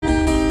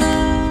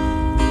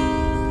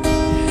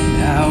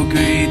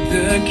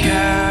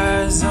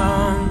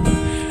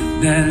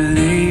that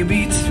lay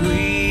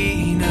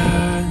between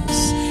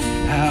us.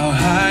 How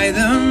high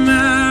the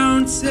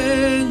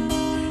mountain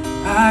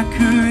I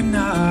could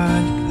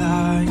not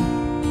climb.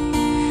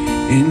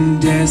 In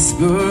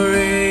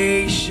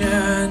desperation,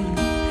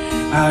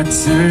 I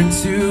turned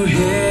to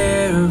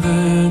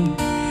heaven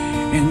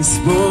and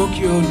spoke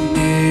your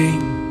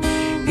name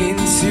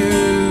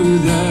into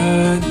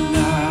the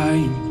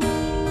night.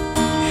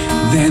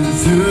 Then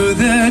through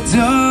the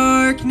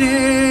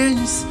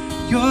darkness,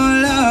 your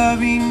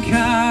loving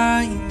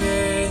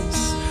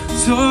kindness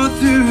tore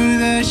through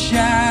the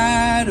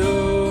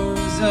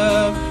shadows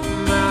of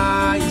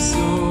my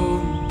soul.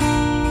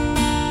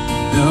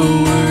 The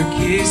work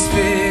is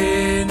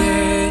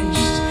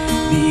finished,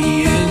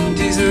 the end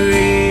is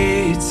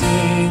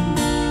written.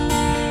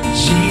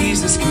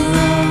 Jesus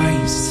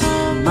Christ,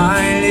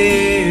 my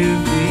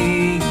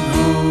living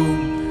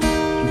hope.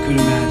 Who could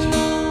imagine?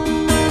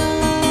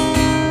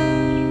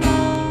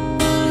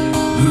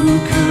 Who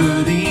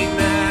could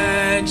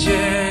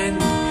imagine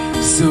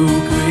so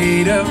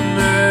great a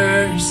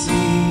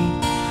mercy?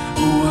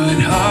 What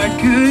heart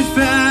could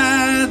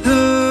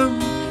fathom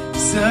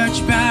such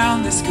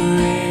boundless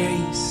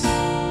grace?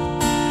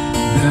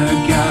 The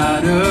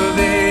God of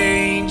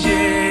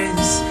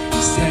ages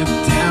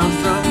stepped down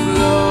from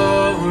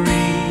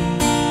glory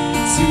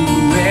to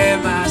wear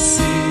my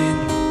sin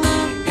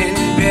and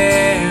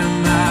bear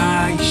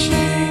my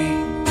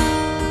shame.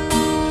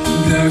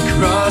 The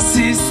cross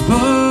is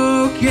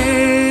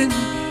spoken,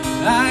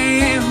 I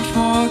am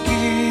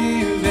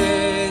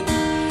forgiven.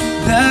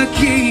 The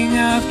King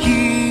of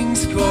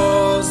Kings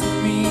calls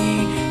me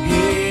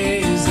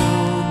his own.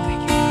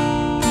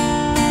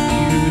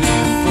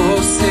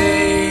 Beautiful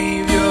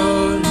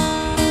Savior,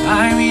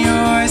 I'm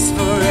yours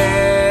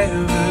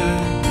forever.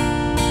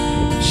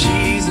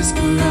 Jesus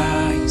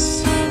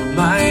Christ,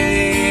 my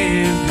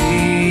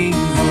living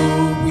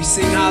hope. We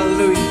sing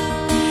hallelujah,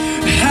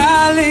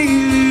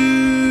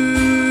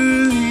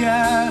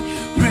 hallelujah.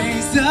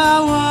 Praise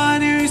the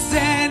one who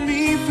set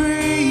me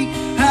free.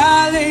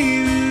 Hallelujah.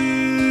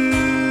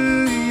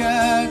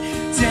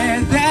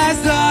 Death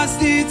has lost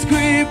its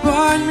grip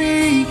on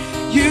me.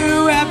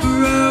 You have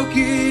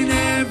broken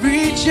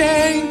every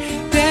chain.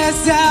 There's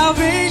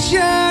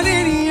salvation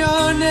in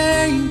your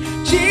name.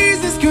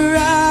 Jesus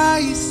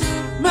Christ,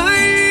 my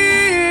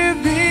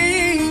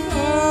living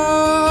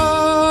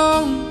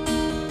hope.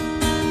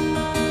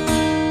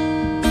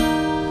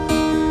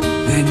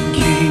 Then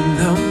came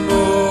the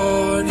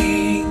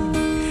morning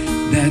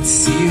that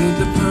sealed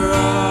the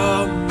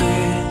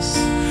promise.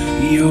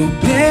 Your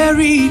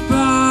buried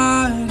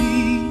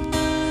body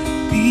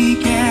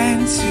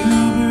began to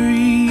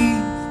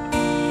breathe.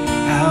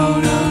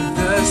 Out of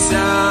the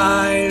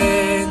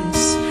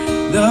silence,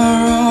 the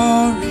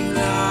roaring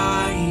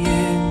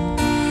lion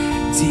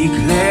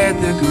declared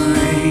the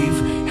grave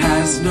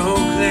has no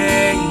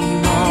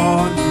claim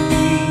on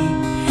me.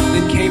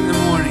 Then came the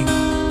morning.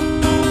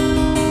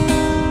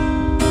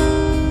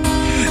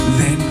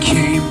 Then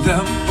came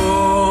the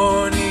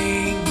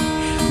morning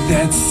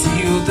that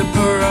sealed the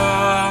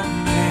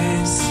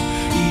promise.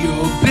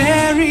 Your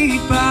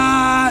buried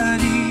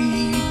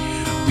body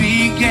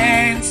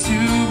began to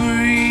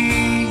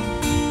breathe.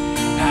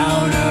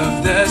 Out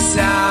of the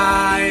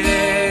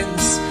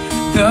silence,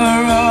 the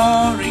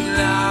roaring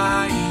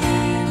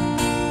lion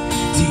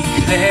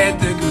declared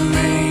the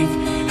grave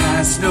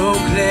has no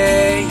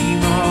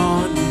claim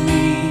on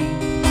me.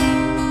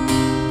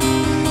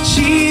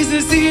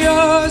 Jesus,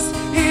 yours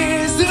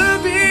is the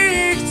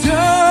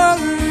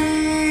victory.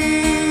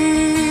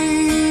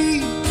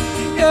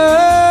 Oh,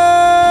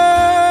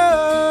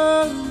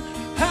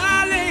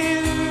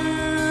 hallelujah.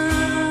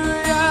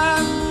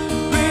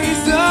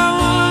 Praise the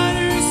one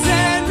who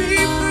set me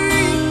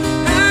free.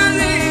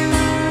 Hallelujah.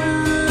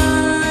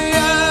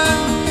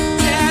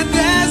 Death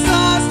has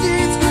lost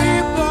its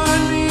grip on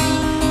me.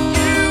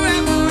 You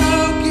have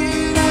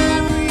broken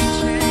every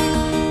chain.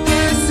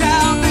 There's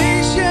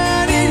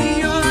salvation in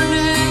your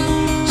name.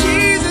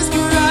 Jesus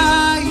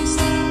Christ,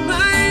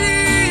 my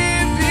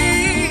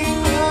living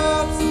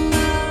hope.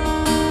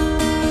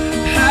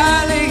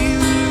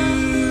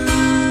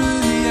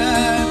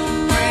 Hallelujah.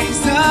 Praise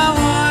the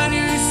one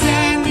who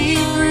set me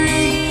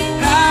free.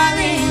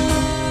 Hallelujah.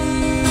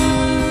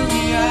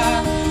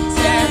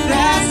 Death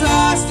has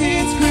lost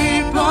its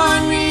grip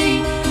on me.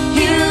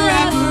 You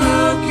have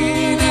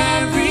broken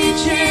every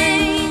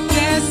chain.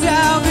 There's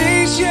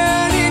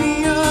salvation in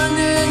your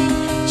name.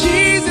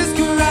 Jesus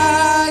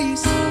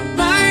Christ,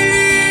 my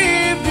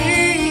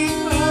living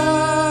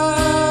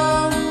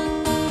hope.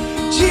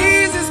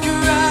 Jesus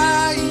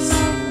Christ,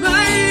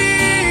 my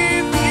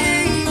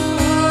living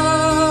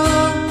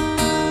hope.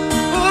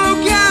 Oh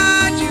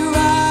God, you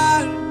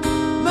are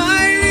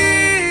my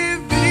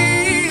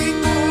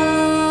living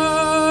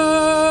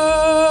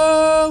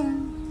hope.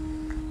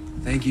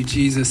 Thank you,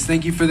 Jesus.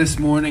 Thank you for this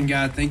morning,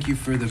 God. Thank you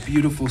for the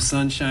beautiful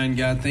sunshine,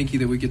 God. Thank you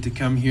that we get to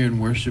come here and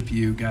worship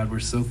you, God. We're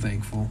so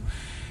thankful.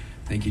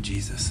 Thank you,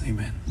 Jesus.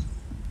 Amen.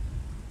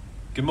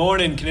 Good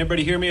morning. Can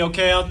everybody hear me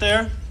okay out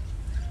there?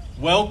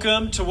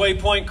 Welcome to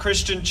Waypoint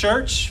Christian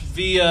Church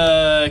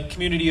via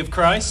Community of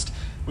Christ.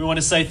 We want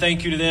to say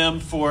thank you to them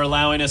for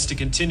allowing us to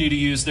continue to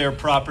use their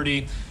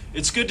property.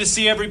 It's good to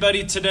see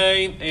everybody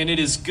today, and it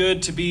is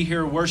good to be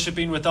here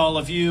worshiping with all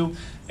of you.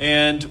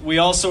 And we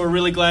also are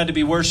really glad to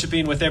be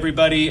worshiping with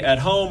everybody at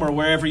home or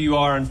wherever you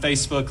are on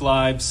Facebook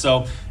Live.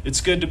 So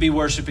it's good to be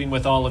worshiping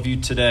with all of you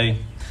today.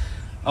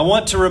 I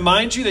want to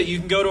remind you that you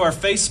can go to our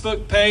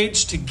Facebook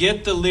page to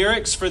get the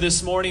lyrics for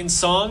this morning's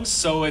songs.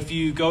 So if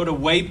you go to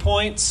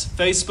Waypoint's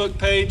Facebook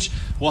page,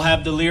 we'll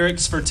have the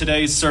lyrics for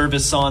today's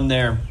service on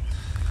there.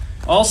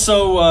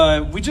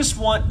 Also, we just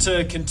want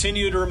to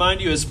continue to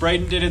remind you, as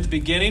Braden did at the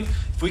beginning,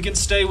 if we can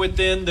stay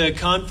within the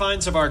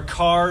confines of our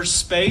car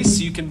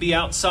space. You can be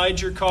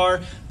outside your car,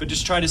 but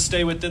just try to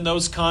stay within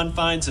those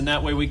confines, and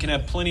that way we can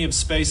have plenty of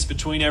space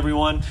between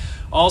everyone.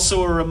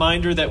 Also, a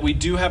reminder that we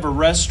do have a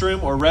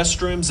restroom or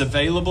restrooms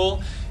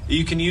available.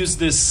 You can use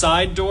this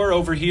side door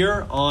over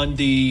here on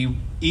the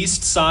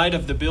east side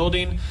of the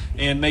building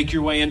and make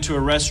your way into a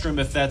restroom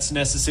if that's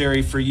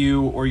necessary for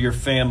you or your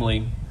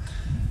family.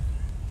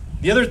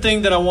 The other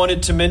thing that I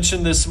wanted to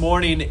mention this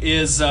morning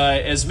is,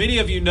 as many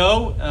of you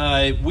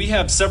know, we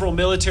have several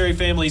military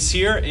families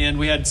here, and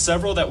we had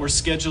several that were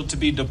scheduled to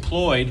be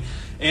deployed.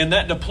 And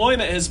that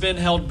deployment has been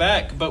held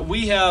back, but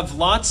we have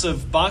lots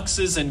of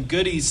boxes and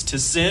goodies to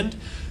send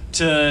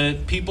to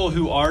people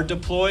who are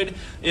deployed.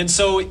 And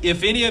so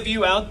if any of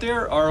you out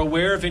there are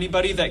aware of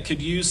anybody that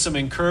could use some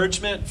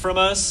encouragement from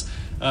us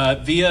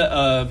via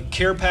a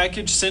care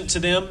package sent to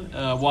them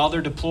while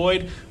they're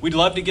deployed, we'd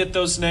love to get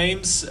those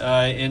names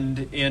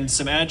and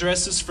some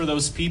addresses for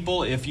those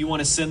people if you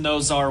want to send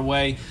those our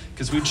way,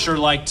 because we'd sure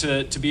like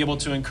to be able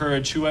to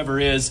encourage whoever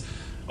is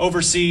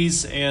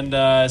overseas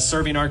and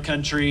serving our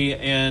country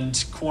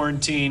and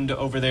quarantined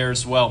over there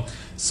as well.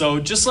 So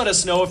just let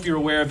us know if you're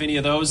aware of any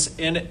of those.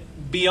 And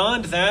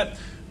beyond that,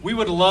 we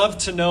would love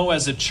to know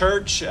as a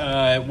church,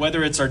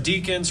 whether it's our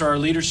deacons or our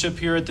leadership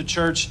here at the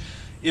church,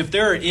 if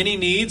there are any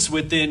needs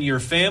within your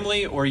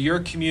family or your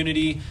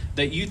community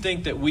that you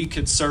think that we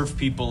could serve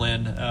people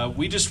in.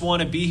 We just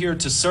want to be here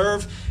to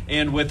serve,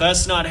 and with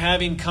us not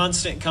having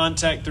constant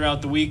contact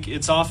throughout the week,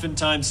 it's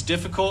oftentimes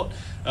difficult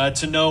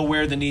to know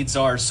where the needs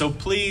are. So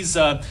please,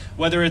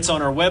 whether it's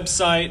on our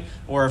website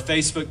or our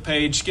Facebook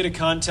page, get a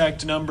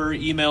contact number,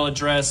 email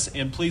address,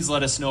 and please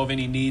let us know of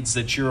any needs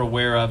that you're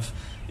aware of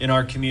in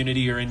our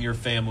community or in your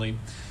family.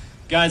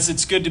 Guys,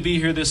 it's good to be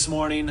here this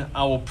morning.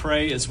 I will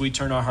pray as we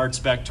turn our hearts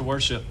back to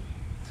worship.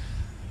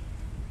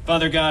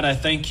 Father God, I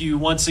thank you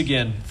once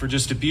again for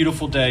just a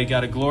beautiful day,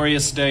 God, a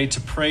glorious day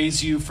to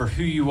praise you for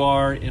who you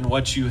are and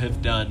what you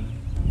have done.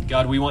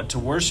 God, we want to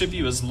worship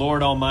you as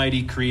Lord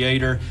Almighty,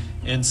 Creator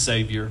and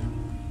Savior.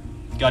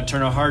 God,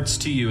 turn our hearts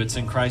to you. It's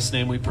in Christ's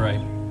name we pray.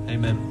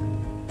 Amen.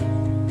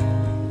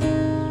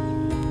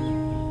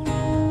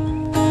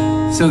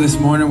 So this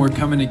morning we're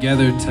coming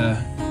together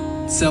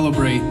to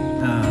celebrate.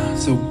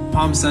 So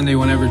Palm Sunday,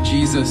 whenever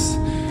Jesus,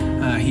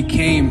 he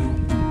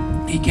came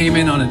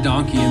in on a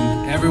donkey,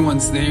 and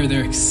everyone's there.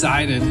 They're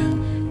excited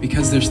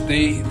because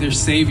their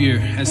Savior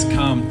has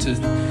come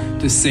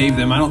to save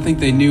them. I don't think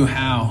they knew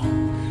how,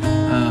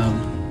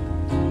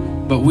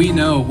 but we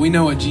know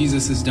what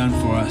Jesus has done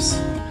for us,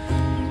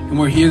 and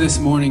we're here this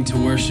morning to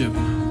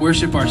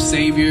worship our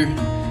Savior,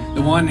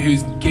 the one who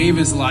gave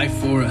his life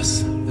for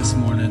us this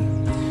morning.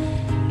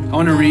 I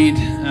want to read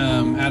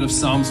out of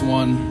Psalms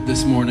 1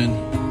 this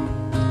morning.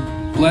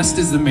 Blessed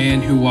is the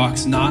man who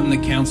walks not in the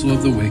counsel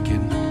of the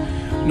wicked,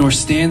 nor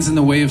stands in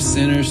the way of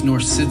sinners, nor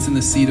sits in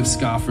the seat of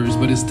scoffers,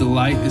 but his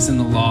delight is in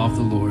the law of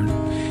the Lord,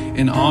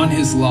 and on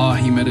his law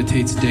he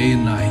meditates day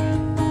and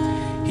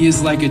night. He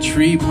is like a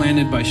tree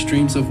planted by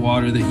streams of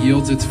water that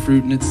yields its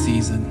fruit in its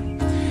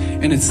season,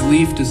 and its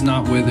leaf does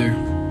not wither,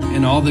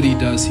 and all that he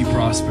does he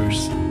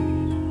prospers.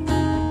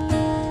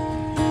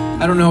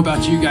 I don't know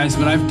about you guys,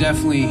 but I've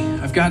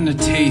gotten to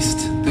taste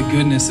the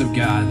goodness of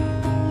God.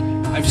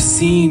 I've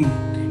seen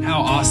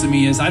how awesome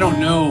he is. I don't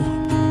know,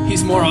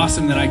 he's more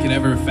awesome than I could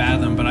ever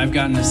fathom, but I've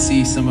gotten to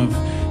see some of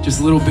just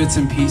little bits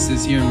and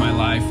pieces here in my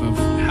life of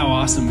how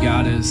awesome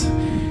God is.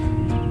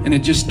 And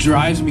it just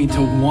drives me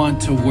to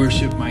want to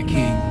worship my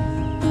King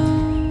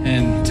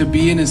and to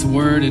be in his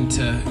word, and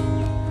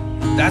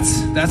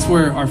that's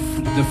where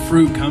the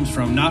fruit comes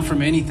from, not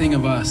from anything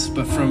of us,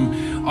 but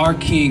from our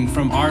King,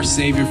 from our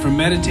Savior, from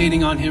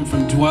meditating on him,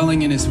 from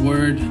dwelling in his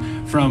word,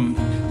 from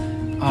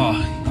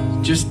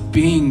just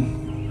being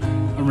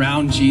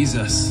around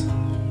Jesus.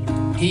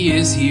 He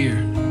is here.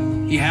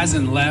 He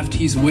hasn't left.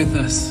 He's with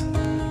us.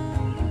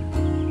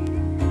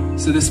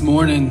 So this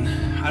morning,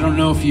 I don't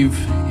know if you've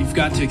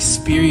got to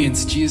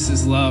experience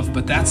Jesus' love,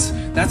 but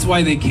that's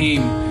why they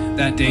came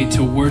that day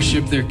to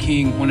worship their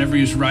King whenever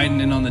he was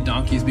riding in on the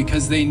donkeys,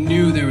 because they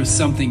knew there was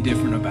something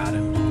different about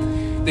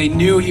him. They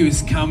knew he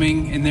was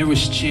coming and there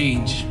was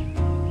change.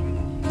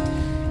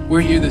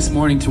 We're here this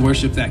morning to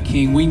worship that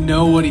King. We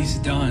know what he's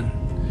done.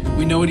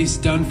 We know what he's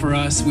done for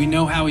us. We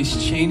know how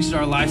he's changed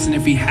our lives. And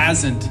if he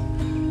hasn't,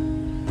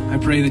 I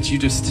pray that you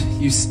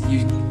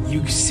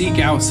seek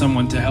out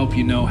someone to help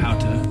you know how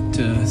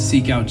to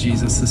seek out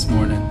Jesus this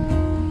morning.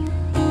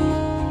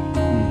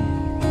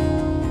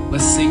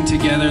 Let's sing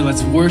together.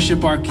 Let's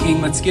worship our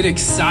King. Let's get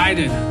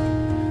excited.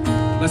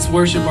 Let's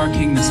worship our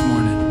King this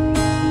morning.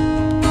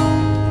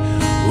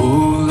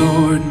 Oh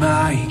Lord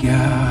my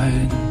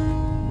God,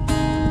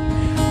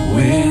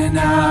 when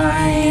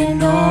I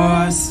in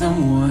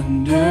awesome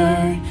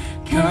wonder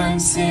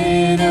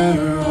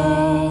consider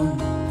all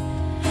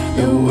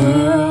the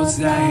worlds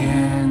thy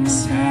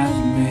hands have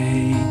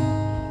made,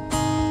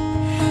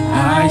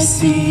 I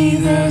see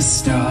the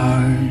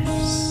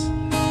stars,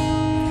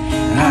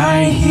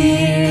 I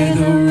hear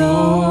the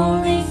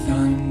rolling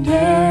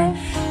thunder,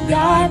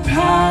 thy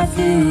path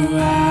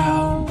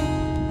throughout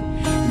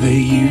the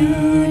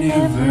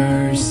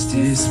universe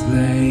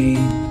displayed.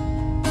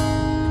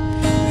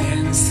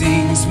 Then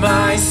sings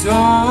my soul,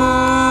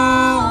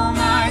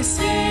 my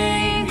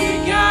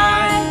Savior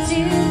God,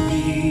 to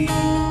thee.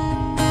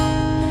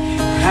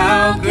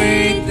 How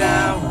great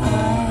thou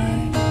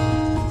art,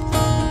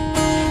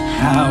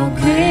 how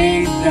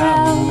great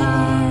thou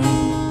art.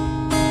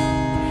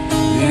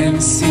 Then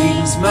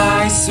sings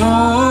my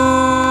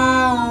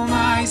soul,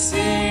 my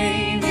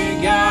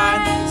Savior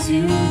God,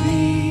 to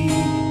thee.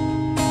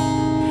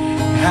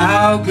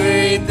 How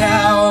great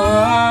thou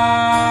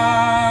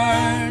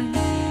art,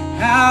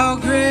 how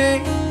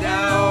great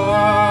thou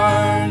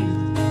art.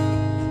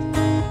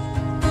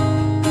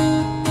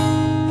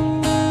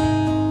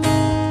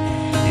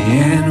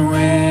 And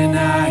when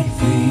I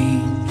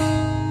think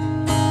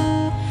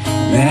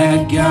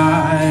that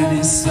God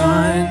His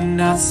Son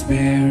not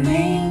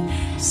sparing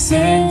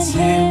sent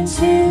Him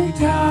to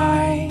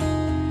die,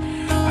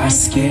 I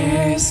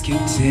scarce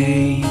can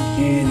take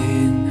it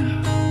in.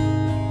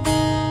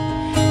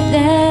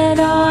 That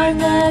on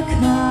the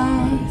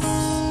cross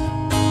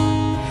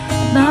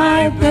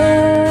my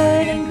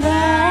burden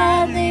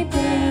gladly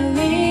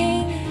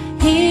bearing,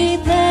 He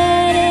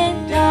bled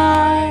and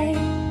died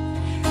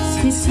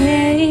to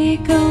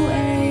take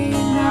away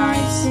my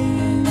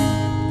sin.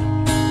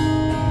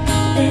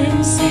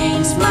 Then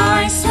sings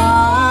my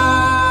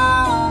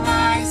soul,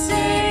 my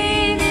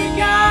Savior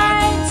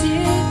God, to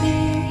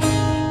thee.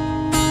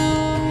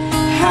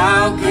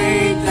 How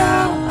great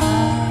thou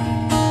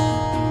art,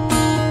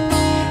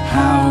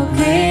 how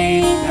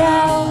great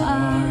thou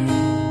art.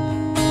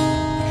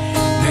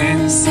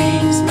 Then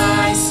sings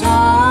my soul,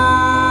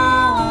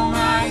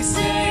 my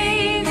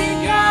Savior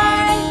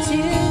God, to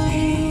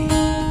thee.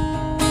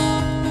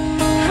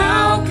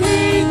 How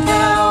great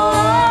thou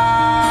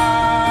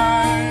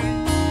art,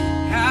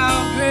 how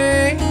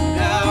great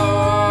thou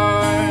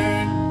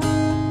art.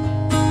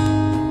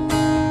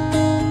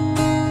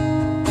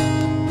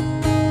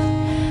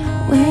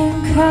 When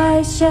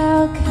Christ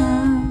shall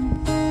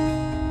come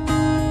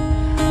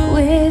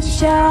with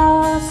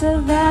shouts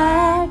of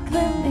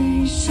acclamation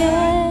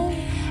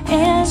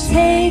and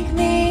take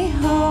me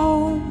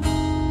home,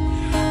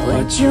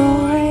 what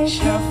joy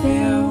shall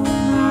fill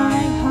my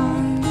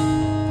heart.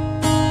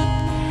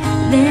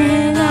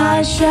 Then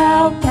I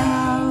shall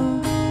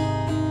bow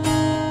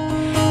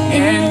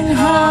in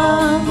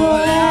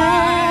humble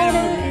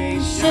adoration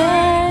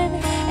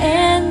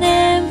and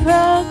then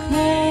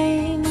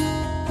proclaim,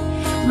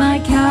 my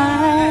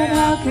God,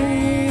 how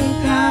great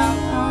thou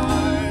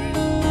art.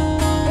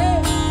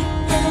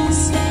 Then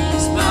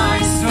sings my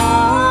soul,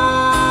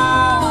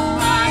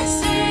 my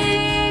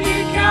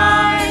Savior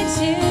God,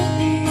 to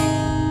thee.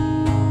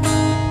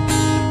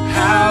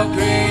 How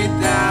great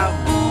thou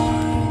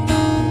art,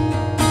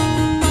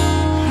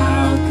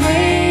 how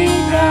great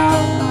thou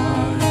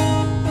art.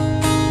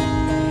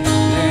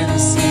 Then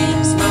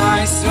sings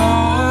my soul,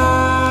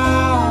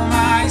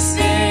 my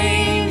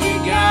Savior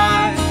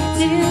God,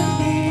 to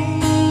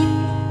thee.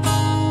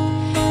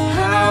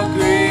 How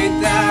great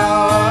thou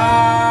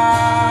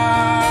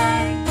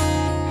art,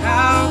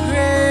 how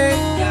great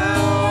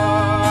thou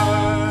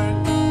art.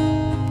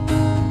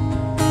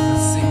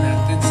 Let's sing that.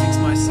 Then sings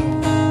my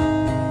soul.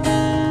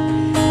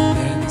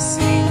 Then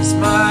sings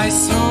my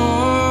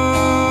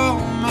soul,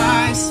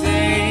 my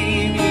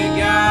Savior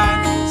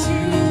God, to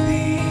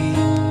thee.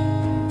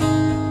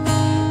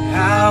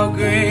 How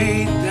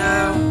great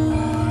thou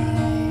art,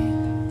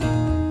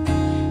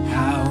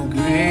 how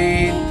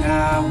great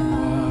thou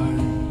art.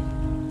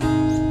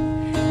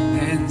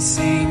 Then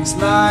sings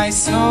my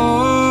soul,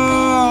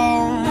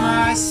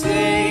 my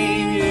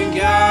Savior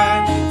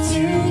God,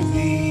 to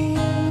thee.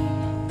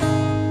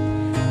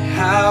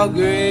 How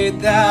great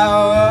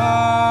thou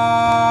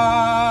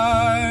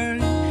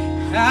art,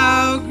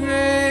 how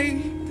great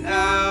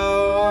thou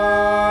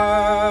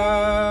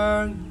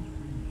art.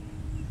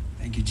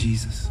 Thank you,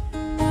 Jesus.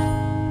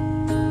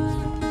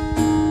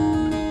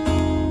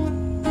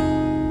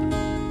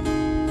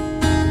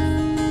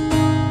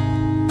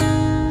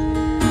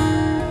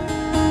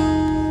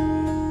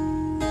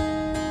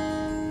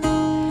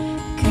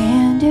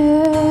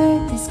 Grander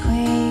this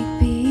quake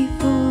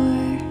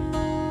before,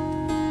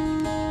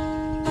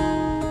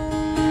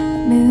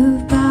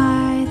 moved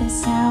by the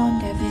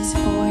sound of His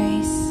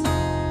voice.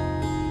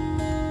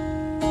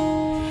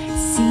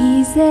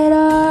 Seas that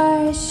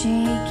are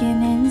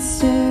shaken and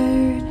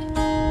stirred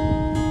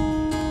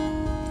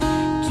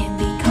can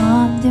be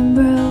calmed and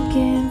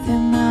broken for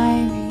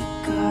my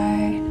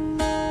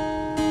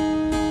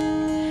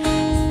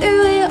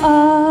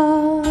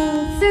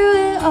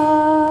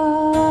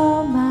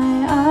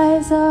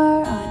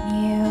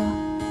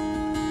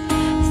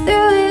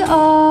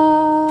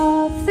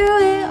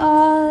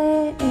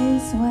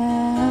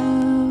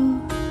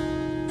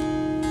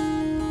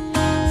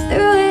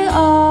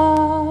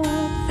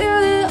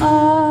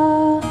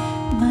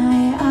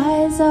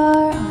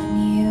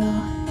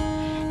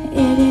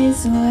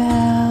is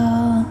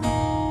well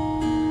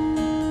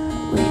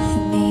with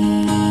me.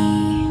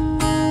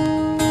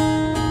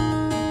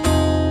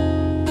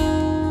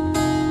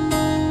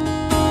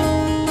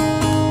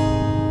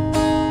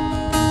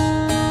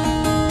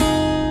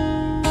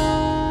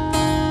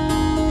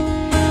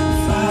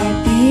 Far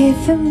be it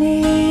from me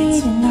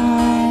to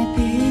not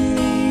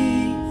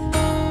believe,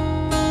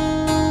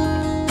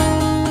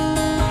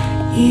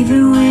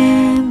 even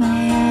when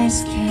my eyes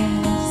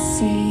can't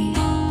see,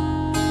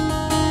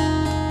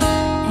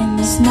 and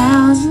this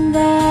mountain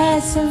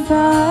that's in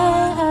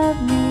front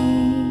of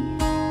me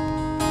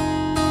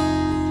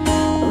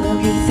will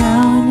be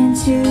thrown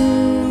into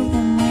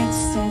the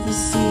midst of the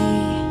sea.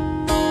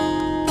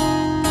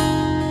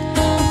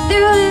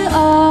 Through it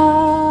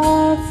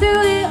all,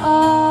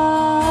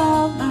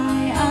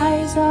 my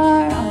eyes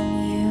are on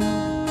you.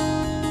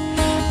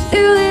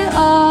 Through it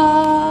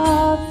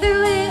all,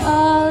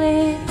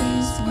 it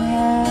is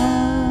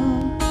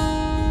well.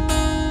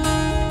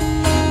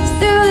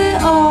 Through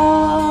it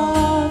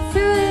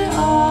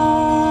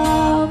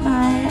all,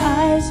 my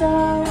eyes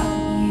are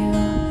on you.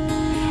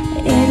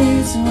 It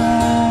is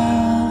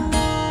well.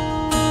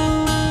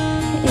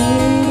 It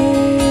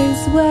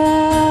is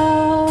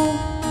well.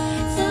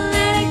 So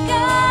let it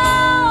go,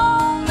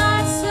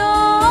 my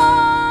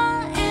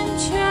soul, and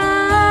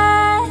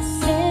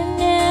trust in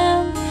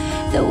Him.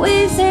 The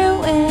waves and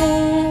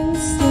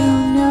winds still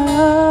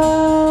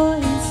know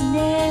His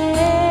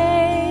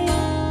name.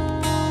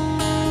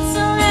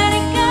 So let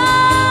it go,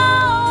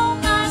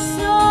 my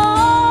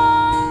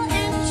soul,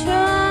 and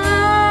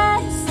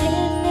trust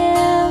in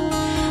Him.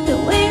 The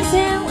waves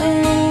and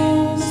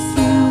winds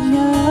still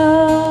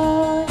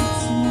know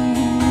His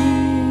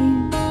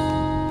name.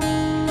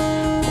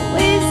 The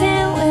waves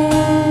and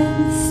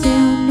winds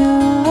still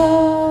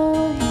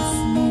know His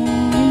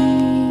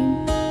name.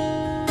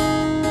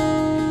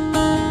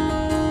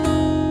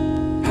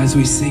 As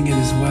we sing it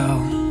as well,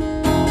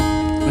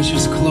 let's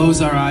just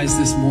close our eyes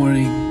this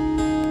morning.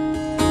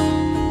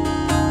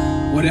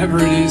 Whatever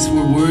it is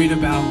we're worried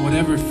about,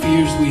 whatever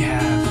fears we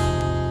have,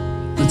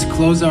 let's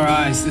close our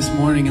eyes this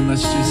morning and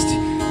let's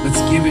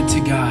give it to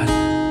God.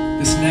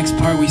 This next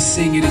part we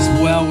sing, it is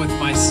well with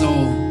my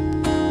soul.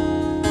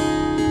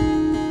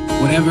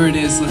 Whatever it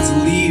is, let's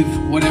leave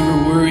whatever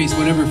worries,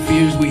 whatever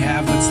fears we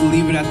have, let's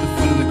leave it at the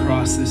foot of the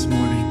cross this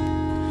morning.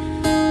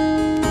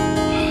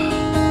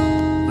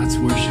 Let's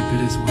worship.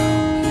 It is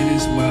well. It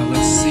is well.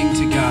 Let's sing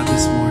to God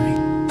this morning.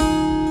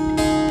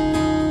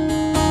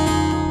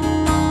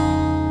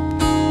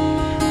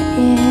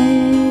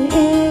 It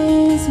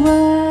is well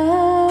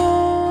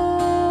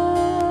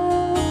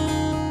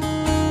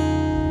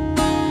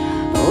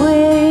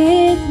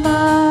with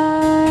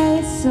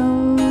my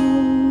soul.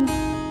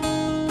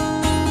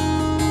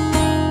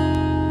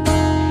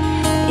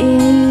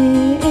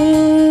 It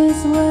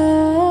is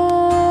well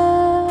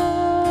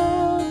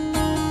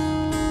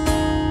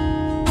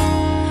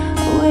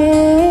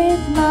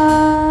with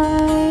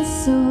my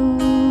soul.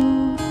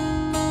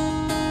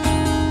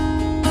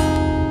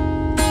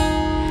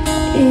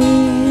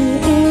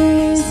 It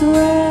is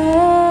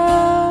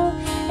well.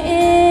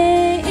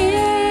 It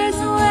is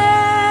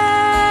well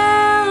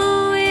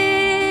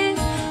with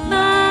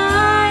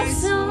my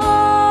soul.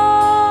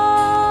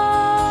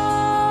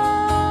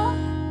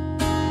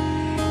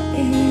 It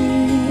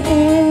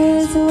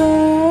is well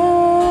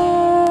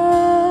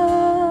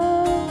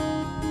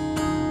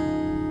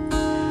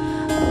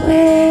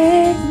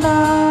with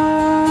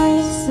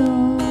my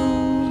soul.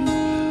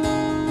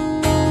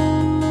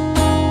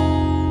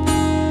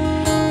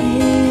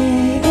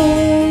 It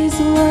is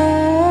well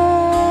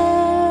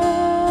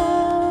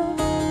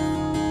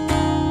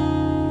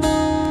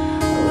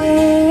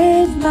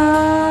with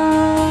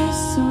my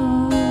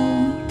soul.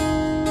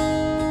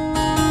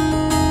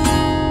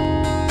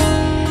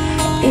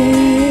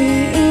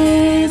 It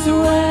is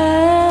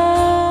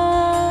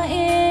well.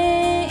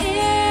 It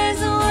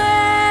is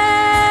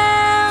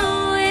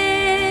well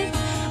with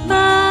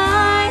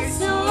my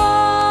soul.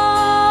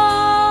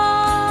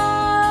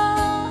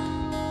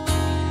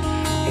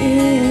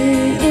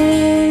 It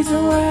is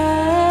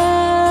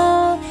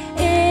well.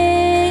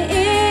 It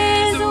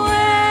is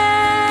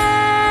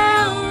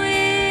well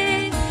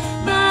with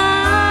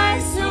my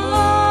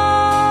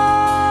soul.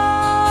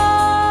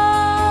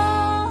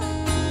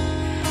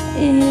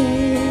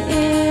 It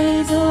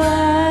is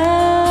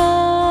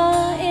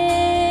well.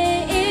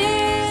 It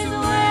is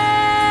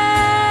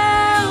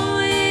well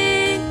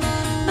with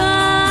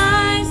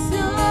my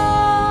soul.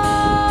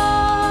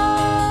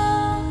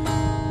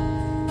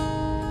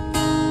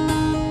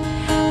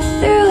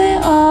 Through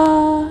it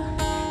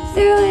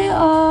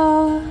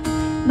all,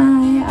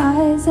 my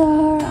eyes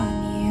are on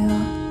you.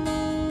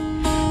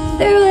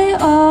 Through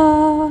it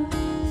all,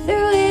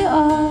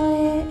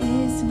 it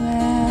is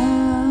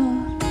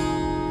well.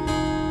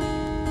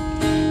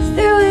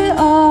 Through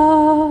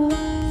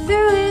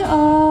it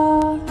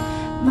all,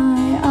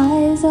 my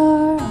eyes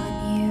are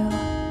on you.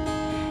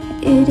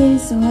 It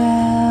is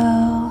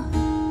well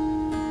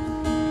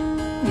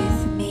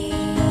with me.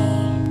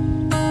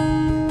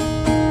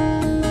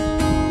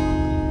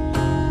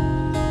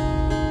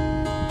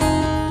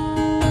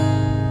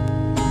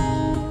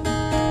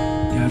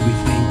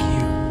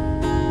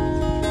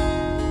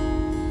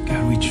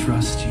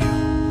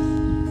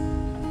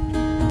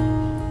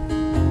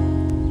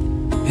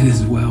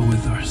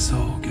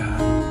 control, God.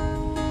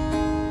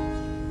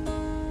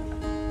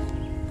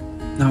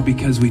 Not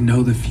because we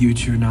know the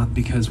future, not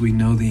because we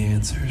know the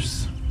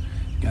answers,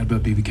 God,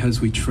 but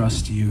because we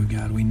trust you,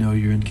 God. We know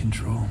you're in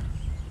control.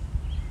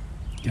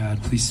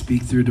 God, please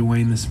speak through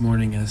Duwain this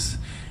morning as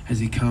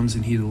he comes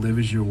and he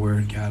delivers your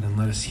word, God, and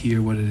let us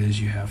hear what it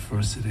is you have for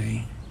us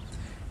today.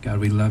 God,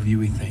 we love you.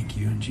 We thank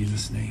you. In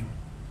Jesus' name,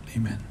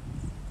 amen.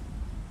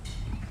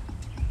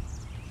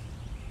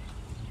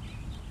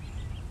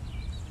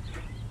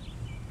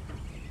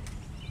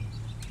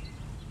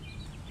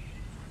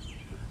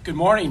 Good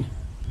morning.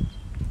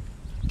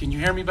 Can you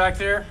hear me back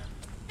there?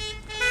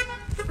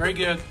 Very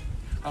good.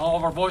 All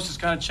of our voices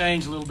kind of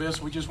changed a little bit,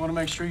 so we just want to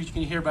make sure you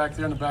can hear back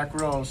there in the back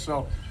row.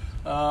 So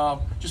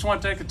just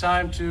want to take the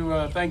time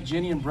to thank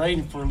Jenny and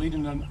Braden for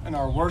leading in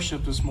our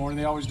worship this morning.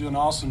 They always do an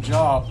awesome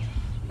job.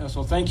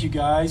 So thank you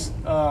guys,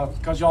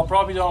 because y'all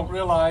probably don't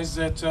realize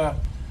that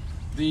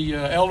the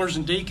elders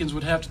and deacons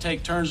would have to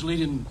take turns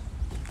leading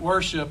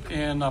worship,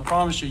 and I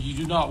promise you, you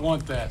do not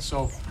want that.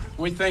 So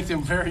we thank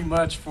them very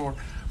much for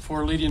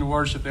leading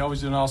worship. They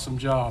always do an awesome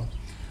job.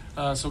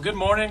 So good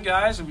morning,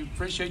 guys. We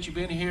appreciate you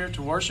being here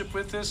to worship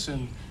with us.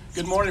 And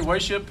good morning,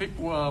 worship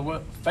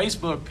people,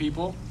 Facebook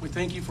people. We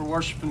thank you for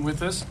worshiping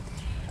with us.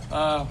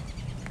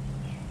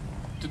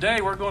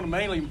 Today, we're going to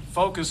mainly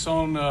focus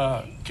on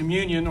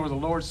communion or the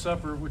Lord's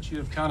Supper, which you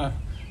have kind of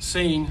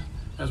seen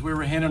as we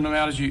were handing them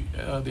out as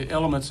the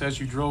elements as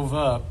you drove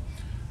up.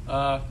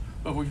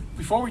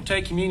 Before we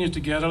take communion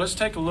together, let's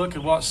take a look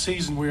at what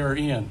season we are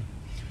in.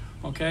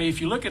 Okay, if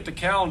you look at the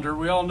calendar,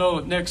 we all know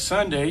that next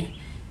Sunday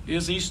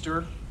is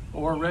Easter,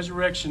 or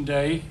Resurrection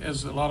Day,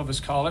 as a lot of us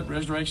call it,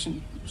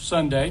 Resurrection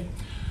Sunday.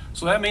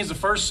 So that means the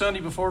first Sunday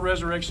before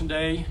Resurrection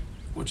Day,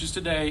 which is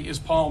today, is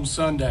Palm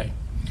Sunday.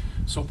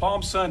 So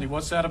Palm Sunday,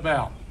 what's that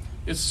about?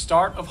 It's the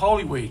start of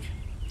Holy Week,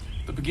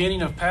 the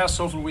beginning of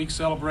Passover Week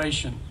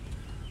celebration.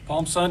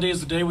 Palm Sunday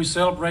is the day we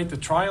celebrate the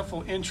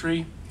triumphal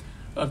entry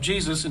of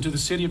Jesus into the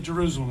city of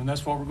Jerusalem, and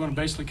that's what we're going to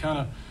basically kind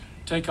of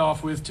take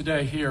off with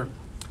today here.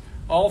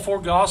 All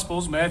four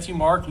Gospels, Matthew,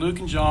 Mark, Luke,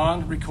 and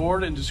John,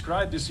 record and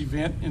describe this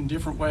event in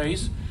different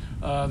ways.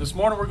 This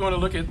morning we're going to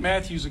look at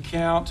Matthew's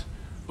account,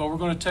 but we're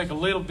going to take a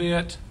little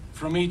bit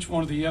from each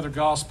one of the other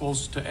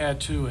Gospels to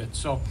add to it.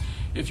 So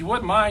if you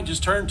wouldn't mind,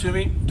 just turn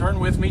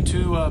with me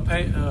to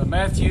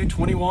Matthew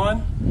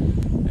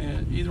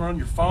 21, either on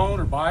your phone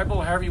or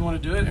Bible, however you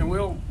want to do it, and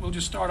we'll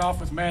just start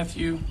off with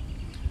Matthew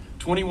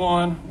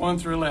 21, 1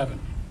 through 11.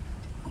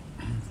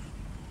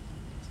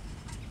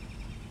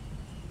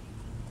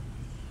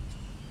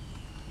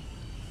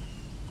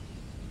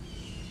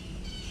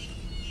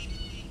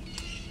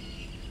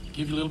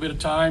 Give you a little bit of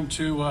time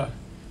to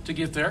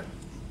get there.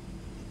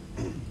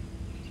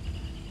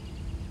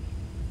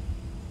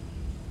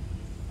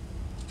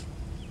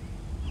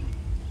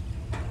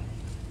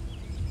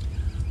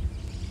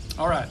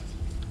 All right,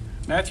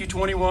 Matthew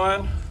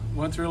 21,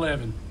 1 through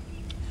 11.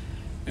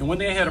 And when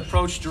they had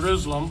approached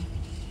Jerusalem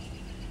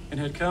and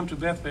had come to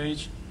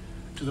Bethphage,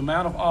 to the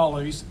Mount of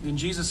Olives, then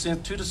Jesus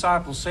sent two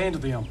disciples, saying to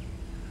them,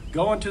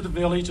 "Go into the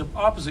village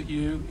opposite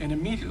you, and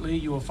immediately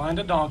you will find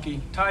a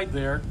donkey tied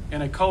there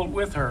and a colt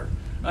with her.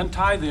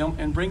 Untie them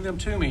and bring them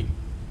to me.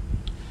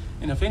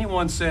 And if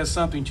anyone says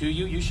something to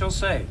you, you shall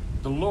say,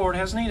 'The Lord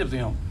has need of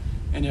them,'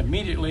 and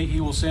immediately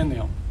he will send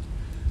them."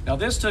 Now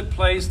this took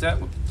place that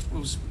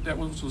was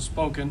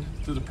spoken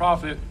through the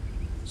prophet,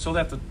 so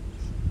that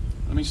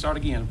let me start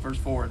again, verse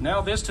 4.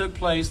 Now this took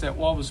place that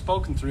what was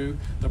spoken through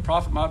the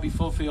prophet might be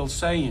fulfilled,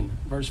 saying,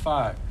 verse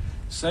 5,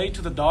 "Say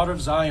to the daughter of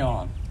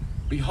Zion,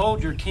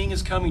 Behold, your king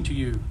is coming to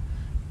you,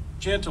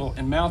 gentle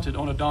and mounted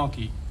on a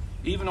donkey,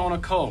 even on a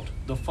colt,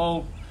 the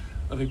foal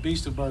of a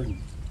beast of burden."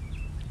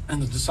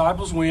 And the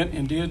disciples went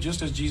and did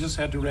just as Jesus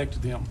had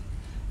directed them,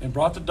 and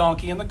brought the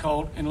donkey and the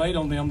colt, and laid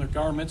on them their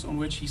garments on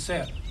which he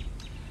sat.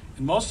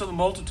 And most of the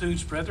multitude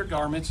spread their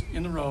garments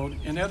in the road,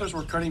 and others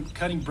were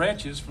cutting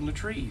branches from the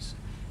trees,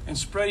 and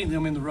spreading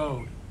them in the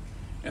road.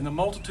 And the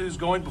multitudes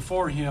going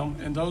before him,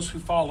 and those who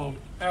followed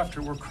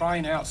after, were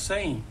crying out,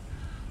 saying,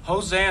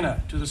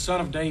 "Hosanna to the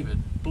Son of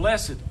David.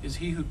 Blessed is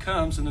he who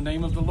comes in the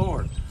name of the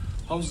Lord.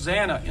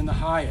 Hosanna in the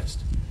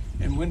highest."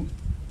 And when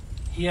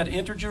he had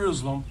entered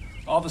Jerusalem,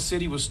 all the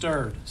city was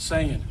stirred,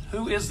 saying,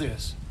 "Who is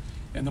this?"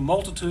 And the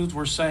multitudes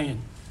were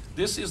saying,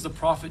 "This is the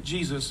prophet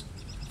Jesus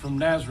from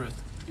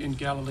Nazareth in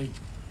Galilee."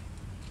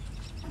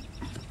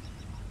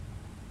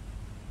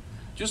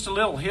 Just a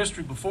little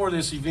history before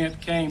this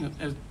event came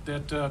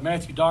that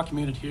Matthew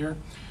documented here.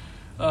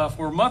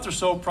 For a month or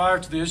so prior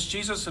to this,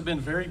 Jesus had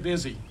been very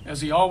busy, as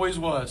he always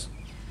was.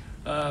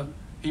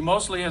 He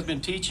mostly has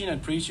been teaching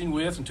and preaching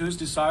with and to his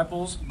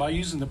disciples by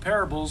using the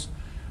parables,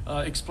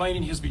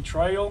 explaining his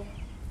betrayal,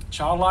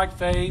 childlike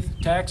faith,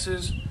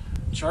 taxes,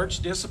 church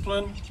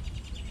discipline,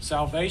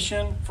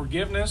 salvation,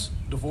 forgiveness,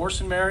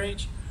 divorce and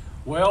marriage,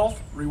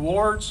 wealth,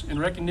 rewards, and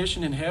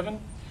recognition in heaven,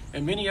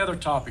 and many other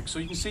topics. So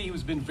you can see he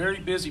has been very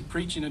busy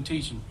preaching and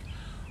teaching.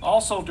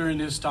 Also during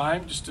this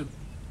time, just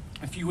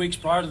a few weeks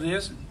prior to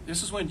this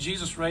is when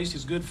Jesus raised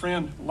his good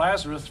friend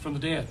Lazarus from the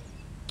dead.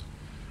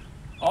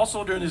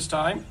 Also during this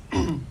time,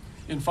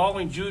 In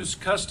following Jewish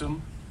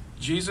custom,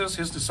 Jesus,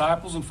 his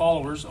disciples and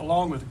followers,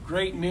 along with a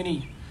great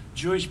many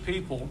Jewish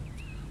people,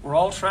 were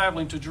all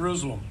traveling to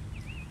Jerusalem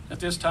at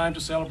this time to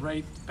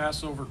celebrate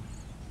Passover.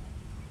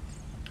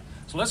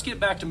 So let's get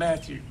back to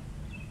Matthew.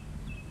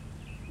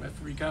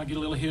 After we kind of get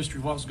a little history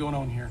of what's going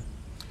on here.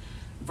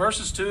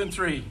 Verses 2 and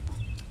 3,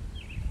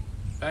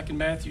 back in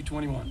Matthew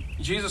 21.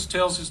 Jesus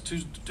tells his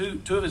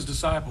two of his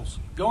disciples,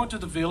 "Go into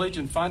the village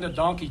and find a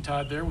donkey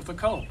tied there with a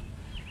colt,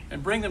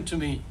 and bring them to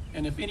me.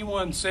 And if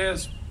anyone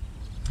says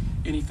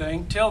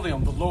anything, tell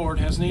them the Lord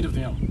has need of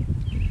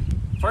them."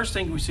 First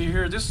thing we see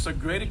here, this is a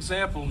great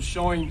example of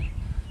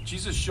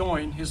Jesus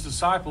showing his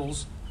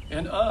disciples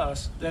and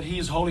us that he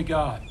is holy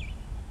God.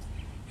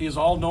 He is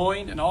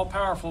all-knowing and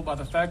all-powerful by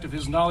the fact of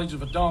his knowledge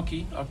of a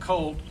donkey, a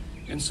colt,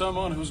 and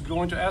someone who's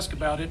going to ask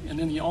about it, and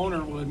then the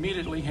owner will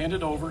immediately hand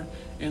it over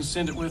and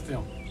send it with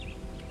them.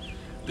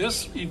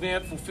 This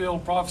event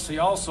fulfilled prophecy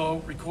also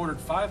recorded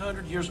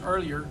 500 years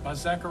earlier by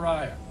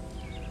Zechariah.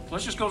 So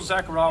let's just go to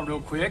Zechariah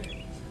real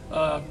quick.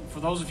 For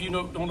those of you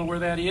who don't know where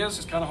that is,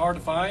 it's kind of hard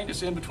to find.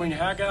 It's in between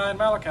Haggai and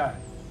Malachi.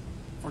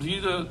 For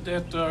you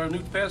that are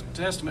New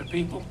Testament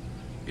people,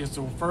 it's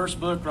the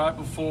first book right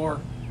before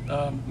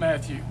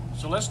Matthew.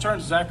 So let's turn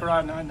to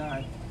Zechariah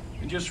 9:9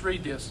 and just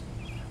read this.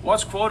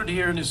 What's quoted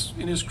here in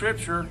his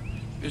scripture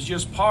is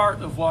just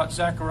part of what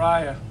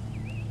Zechariah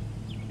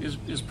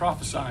is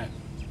prophesying.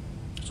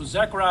 So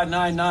Zechariah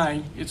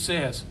 9:9, it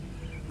says,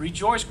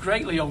 "Rejoice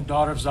greatly, O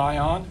daughter of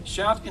Zion.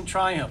 Shout in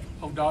triumph,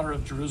 O daughter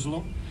of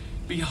Jerusalem.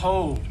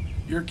 Behold,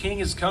 your king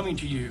is coming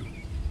to you.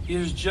 He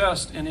is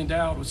just and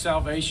endowed with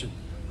salvation,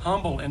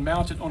 humble and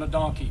mounted on a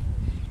donkey,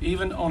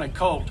 even on a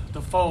colt,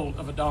 the foal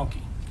of a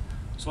donkey."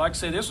 So like I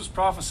say, this was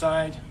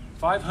prophesied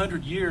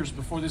 500 years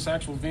before this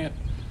actual event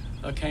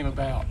came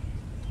about.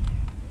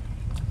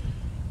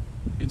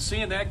 In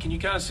seeing that, can you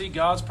kind of see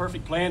God's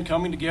perfect plan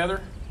coming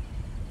together?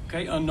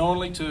 Okay,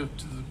 unknowingly to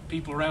the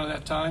people around at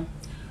that time.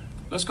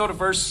 Let's go to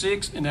verse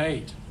 6 and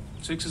 8.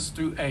 6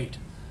 through 8.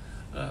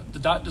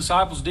 The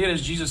disciples did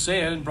as Jesus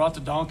said and brought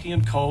the donkey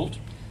and colt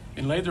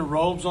and laid their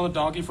robes on the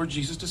donkey for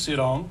Jesus to sit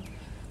on.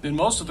 Then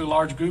most of the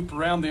large group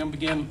around them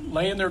began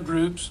laying their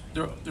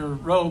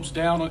robes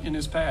down in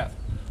his path,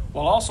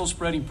 while also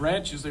spreading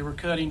branches they were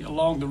cutting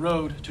along the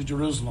road to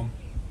Jerusalem.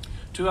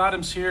 Two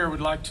items here I would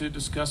like to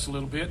discuss a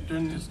little bit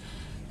during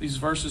these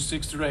verses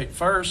 6 through 8.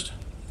 First,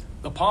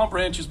 the palm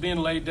branches being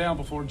laid down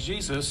before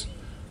Jesus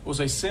was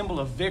a symbol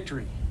of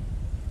victory,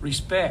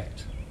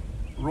 respect,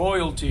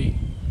 royalty,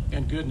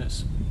 and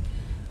goodness.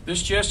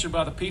 This gesture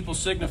by the people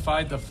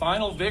signified the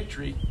final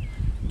victory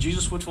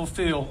Jesus would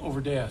fulfill over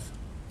death.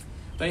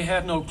 They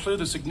had no clue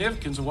the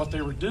significance of what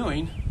they were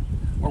doing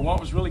or what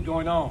was really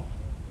going on.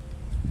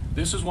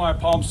 This is why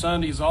Palm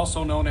Sunday is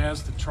also known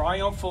as the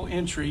triumphal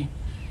entry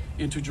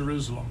into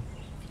Jerusalem,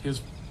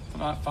 his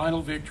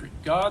final victory.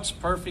 God's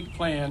perfect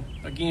plan,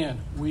 again,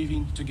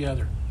 weaving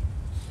together.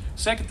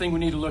 Second thing we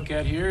need to look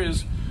at here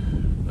is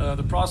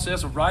the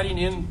process of riding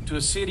into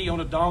a city on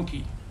a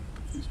donkey.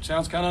 It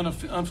sounds kind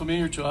of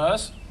unfamiliar to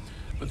us,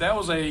 but that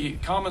was a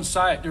common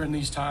sight during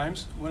these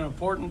times when an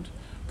important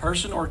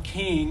person or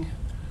king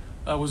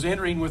was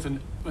entering with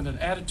an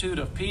attitude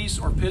of peace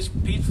or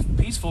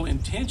peaceful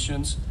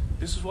intentions.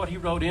 This is what he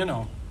rode in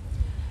on.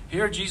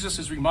 Here Jesus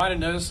is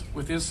reminding us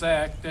with this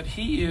act that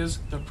he is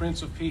the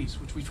Prince of Peace,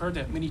 which we've heard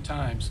that many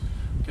times.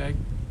 Okay,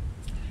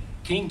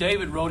 King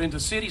David rode into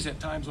cities at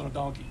times on a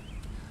donkey.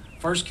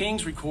 1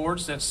 Kings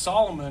records that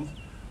Solomon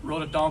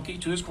rode a donkey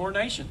to his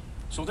coronation.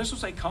 So this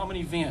was a common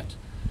event.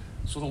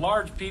 So the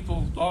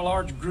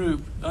large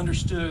group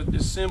understood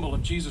this symbol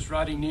of Jesus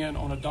riding in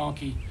on a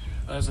donkey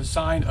as a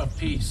sign of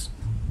peace.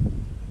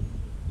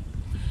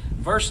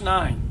 Verse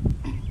 9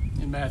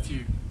 in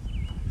Matthew.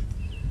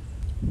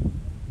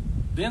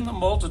 Then the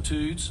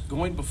multitudes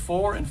going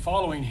before and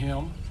following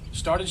him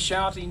started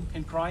shouting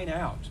and crying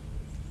out.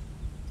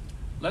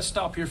 Let's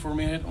stop here for a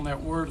minute on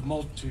that word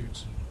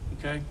multitudes.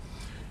 Okay,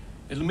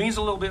 it means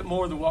a little bit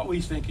more than what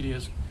we think it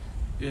is.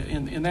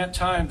 In that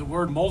time, the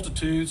word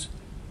multitudes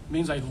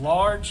means a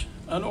large,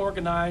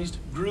 unorganized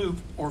group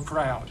or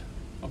crowd.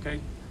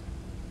 Okay,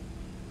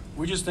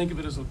 we just think of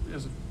it as a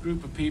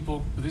group of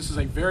people, but this is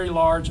a very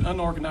large,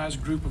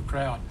 unorganized group of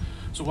crowd.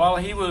 So while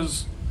he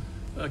was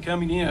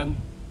coming in,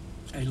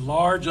 a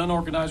large,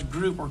 unorganized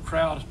group or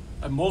crowd,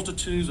 a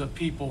multitude of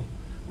people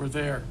were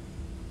there.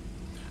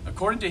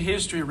 According to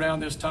history around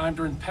this time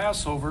during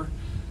Passover,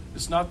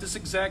 it's not this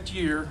exact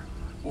year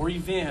or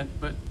event,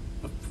 but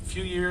a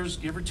few years,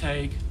 give or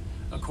take,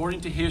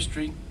 according to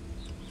history,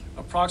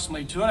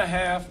 approximately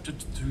 2.5 to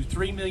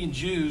 3 million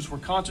Jews were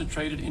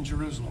concentrated in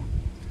Jerusalem.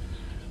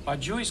 By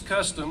Jewish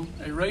custom,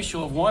 a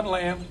ratio of 1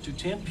 lamb to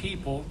 10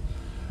 people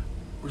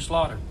were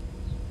slaughtered.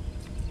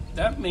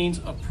 That means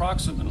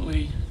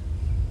approximately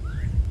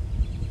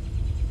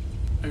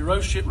a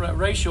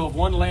ratio of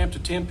 1 lamb to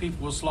 10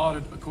 people was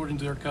slaughtered according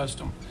to their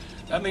custom.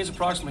 That means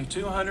approximately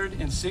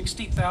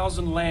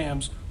 260,000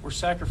 lambs were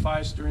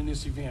sacrificed during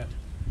this event.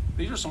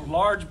 These are some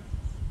large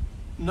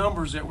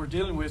numbers that we're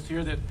dealing with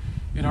here that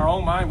In our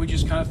own mind, we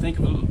just kind of think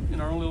of it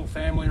in our own little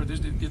family or this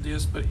did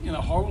this, but in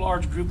a whole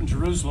large group in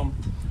Jerusalem,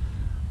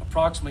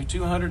 approximately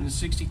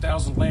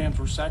 260,000 lambs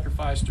were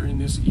sacrificed during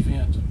this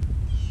event.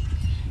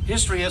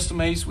 History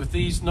estimates with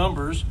these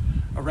numbers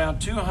around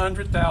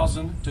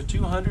 200,000 to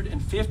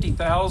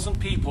 250,000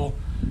 people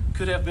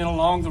could have been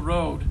along the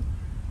road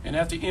and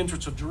at the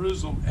entrance of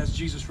Jerusalem as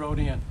Jesus rode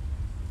in.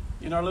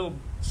 In our little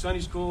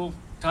Sunday school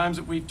times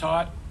that we've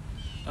taught,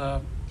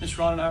 Ms.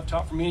 Ron and I have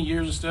taught for many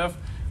years and stuff,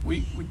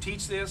 we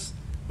teach this,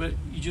 but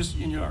you just,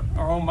 in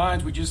our own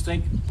minds, we just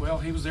think, well,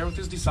 he was there with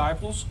his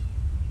disciples,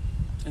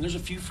 and there's a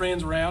few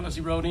friends around as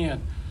he rode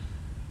in.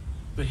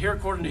 But here,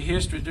 according to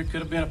history, there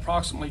could have been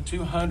approximately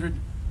 200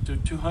 to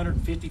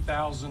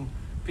 250,000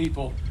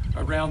 people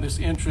around this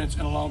entrance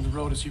and along the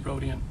road as he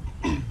rode in.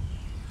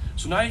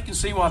 So now you can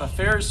see why the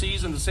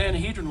Pharisees and the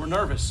Sanhedrin were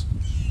nervous.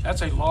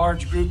 That's a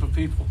large group of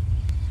people,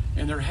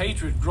 and their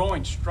hatred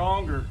growing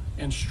stronger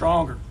and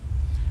stronger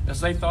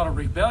as they thought a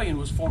rebellion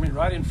was forming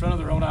right in front of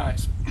their own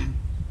eyes.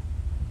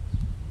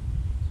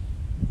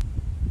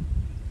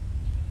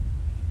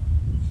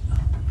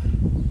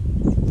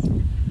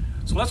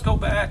 So let's go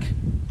back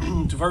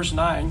to verse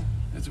 9,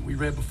 as we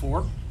read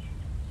before.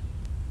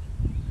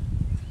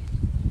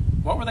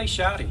 What were they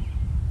shouting?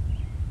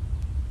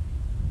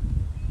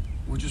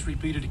 We'll just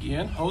repeat it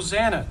again.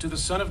 Hosanna to the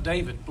Son of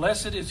David.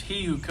 Blessed is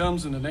he who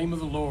comes in the name of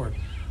the Lord.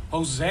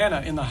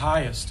 Hosanna in the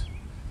highest.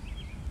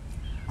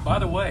 By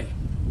the way,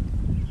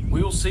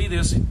 we will see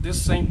this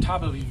same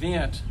type of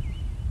event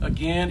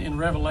again in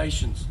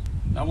Revelations.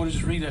 I want to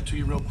just read that to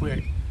you real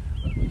quick.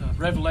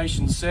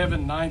 Revelation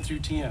 7, 9 through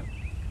 10.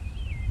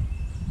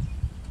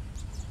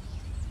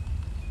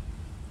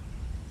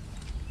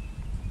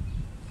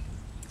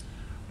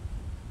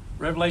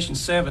 Revelation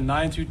 7,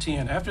 9 through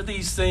 10. After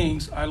these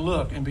things I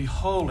looked, and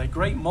behold, a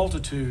great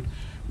multitude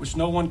which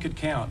no one could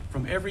count,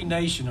 from every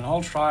nation and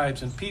all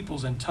tribes and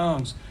peoples and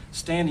tongues,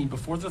 standing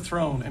before the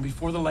throne and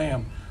before the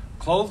Lamb,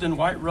 clothed in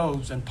white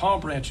robes, and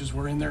palm branches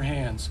were in their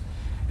hands.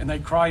 And they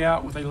cry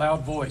out with a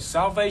loud voice,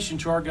 Salvation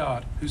to our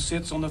God, who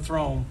sits on the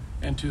throne,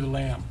 and to the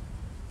Lamb.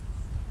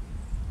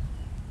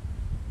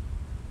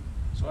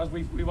 So as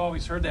we've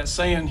always heard that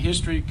saying,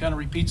 history kind of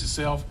repeats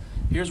itself.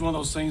 Here's one of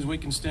those things we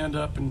can stand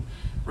up and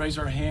raise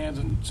our hands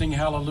and sing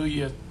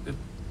hallelujah. That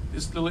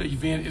this little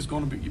event is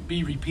going to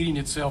be repeating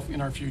itself in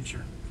our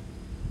future.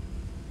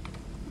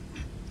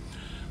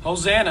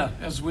 Hosanna,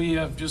 as we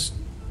have just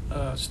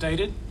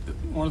stated,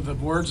 one of the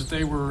words that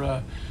they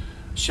were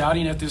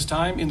shouting at this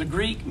time in the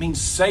Greek means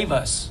save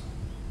us,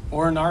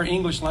 or in our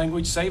English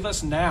language, save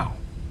us now.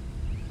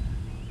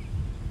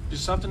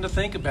 Just something to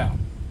think about.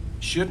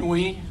 Shouldn't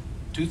we,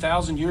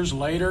 2,000 years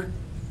later,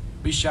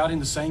 be shouting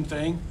the same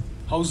thing?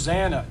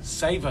 Hosanna,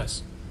 save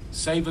us.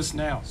 Save us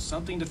now.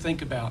 Something to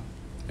think about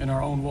in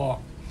our own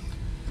walk.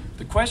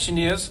 The question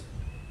is,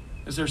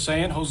 as they're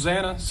saying,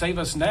 Hosanna, save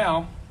us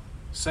now.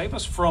 Save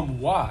us from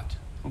what?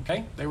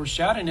 Okay, they were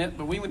shouting it,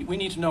 but we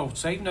need to know,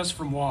 saving us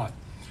from what?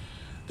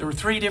 There were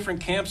three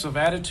different camps of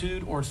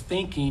attitude or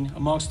thinking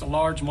amongst a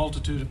large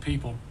multitude of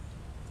people.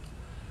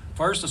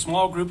 First, a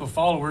small group of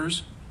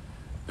followers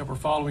that were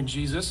following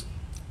Jesus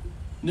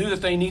knew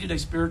that they needed a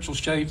spiritual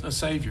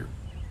savior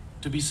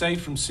to be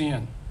saved from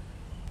sin,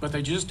 but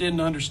they just didn't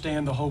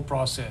understand the whole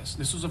process.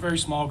 This was a very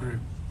small group.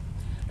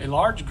 A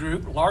large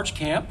group, large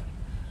camp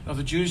of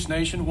the Jewish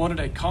nation wanted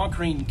a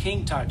conquering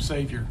king-type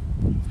savior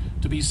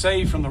to be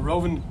saved from the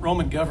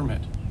Roman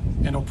government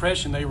and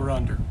oppression they were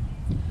under,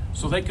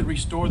 so they could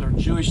restore their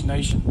Jewish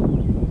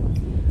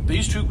nation.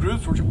 These two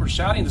groups were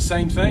shouting the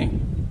same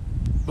thing,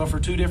 but for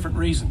two different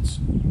reasons.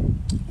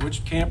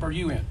 Which camp are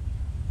you in?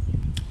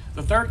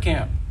 The third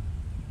camp,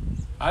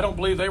 I don't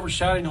believe they were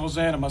shouting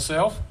Hosanna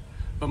myself,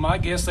 but my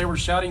guess they were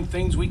shouting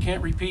things we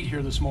can't repeat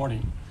here this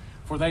morning,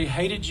 for they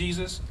hated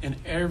Jesus and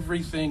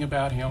everything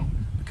about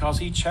him because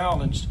he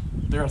challenged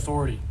their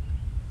authority.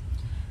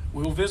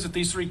 We'll visit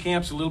these three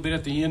camps a little bit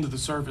at the end of the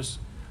service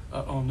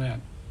on that.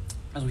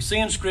 As we see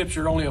in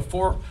Scripture, only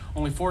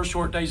four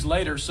short days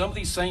later, some of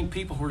these same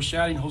people who are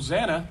shouting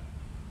Hosanna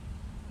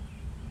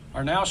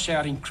are now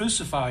shouting,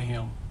 Crucify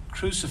him,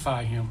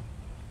 crucify him.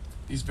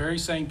 These very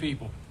same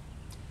people.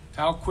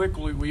 How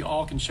quickly we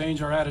all can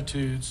change our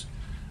attitudes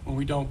when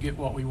we don't get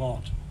what we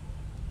want.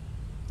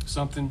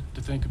 Something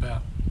to think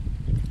about.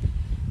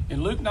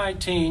 In Luke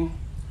 19,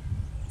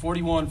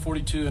 41,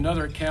 42,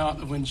 another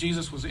account of when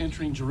Jesus was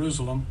entering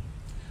Jerusalem,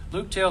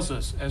 Luke tells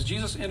us, as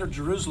Jesus entered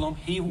Jerusalem,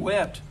 he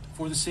wept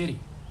for the city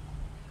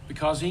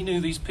because he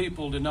knew these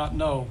people did not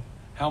know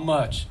how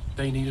much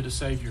they needed a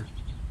Savior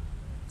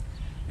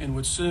and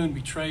would soon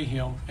betray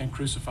him and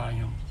crucify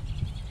him.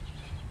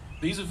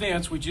 These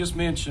events we just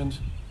mentioned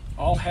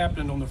all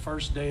happened on the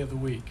first day of the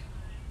week.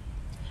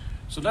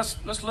 So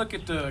let's look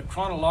at the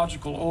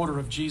chronological order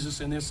of Jesus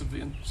in this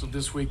event of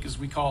this week, as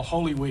we call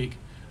Holy Week,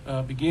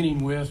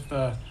 beginning with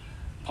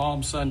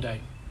Palm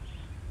Sunday.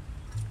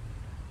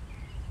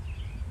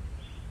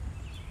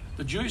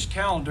 The Jewish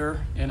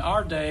calendar in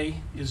our day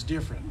is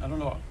different. I don't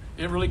know.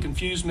 It really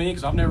confused me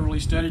because I've never really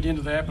studied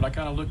into that, but I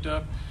kind of looked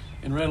up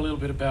and read a little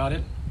bit about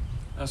it.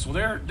 So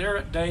their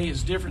day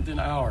is different than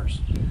ours.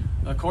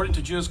 According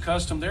to Jewish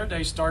custom, their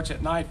day starts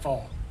at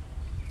nightfall.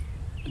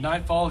 And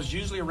nightfall is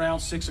usually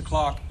around 6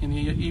 o'clock in the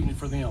evening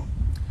for them.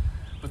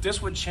 But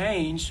this would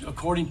change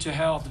according to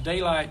how the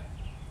daylight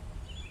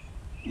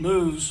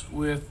moves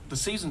with the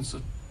seasons,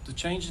 the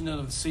changing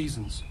of the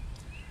seasons.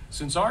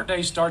 Since our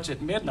day starts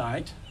at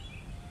midnight,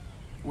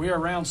 we are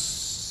around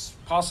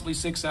possibly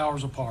 6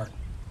 hours apart.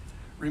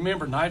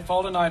 Remember,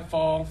 nightfall to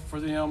nightfall for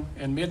them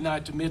and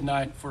midnight to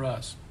midnight for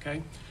us,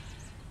 okay?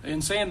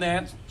 In saying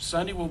that,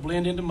 Sunday will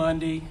blend into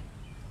Monday,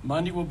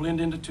 Monday will blend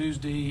into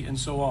Tuesday, and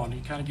so on.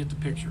 You kind of get the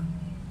picture.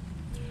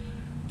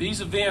 These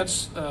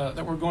events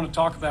that we're going to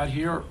talk about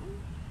here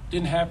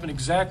didn't happen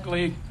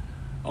exactly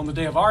on the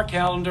day of our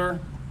calendar,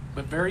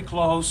 but very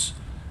close.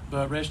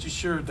 But rest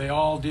assured, they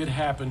all did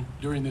happen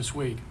during this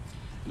week.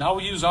 And I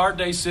will use our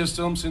day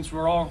system since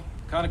we're all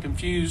kind of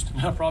confused,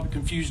 and I probably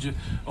confused you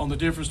on the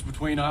difference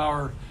between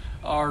our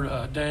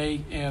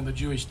day and the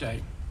Jewish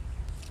day.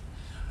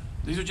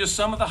 These are just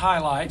some of the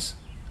highlights,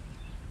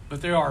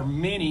 but there are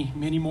many,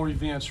 many more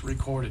events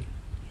recorded.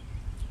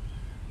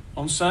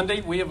 On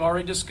Sunday, we have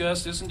already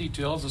discussed this in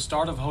detail as the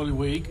start of Holy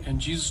Week and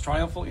Jesus'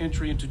 triumphal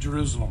entry into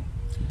Jerusalem.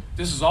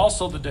 This is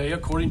also the day,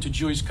 according to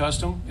Jewish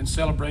custom in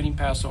celebrating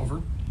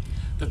Passover,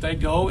 that they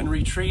go and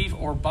retrieve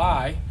or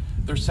buy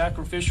their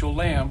sacrificial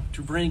lamb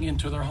to bring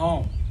into their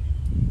home.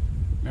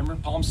 Remember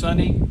Palm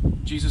Sunday,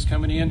 Jesus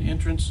coming in,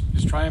 entrance,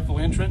 his triumphal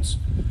entrance?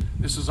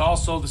 This is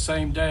also the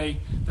same day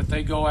that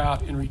they go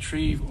out and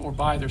retrieve or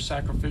buy their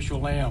sacrificial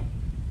lamb.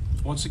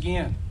 Once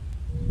again,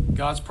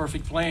 God's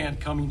perfect plan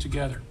coming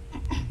together.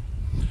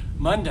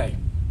 Monday,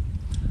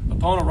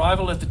 upon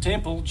arrival at the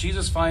temple,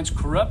 Jesus finds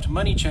corrupt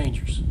money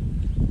changers,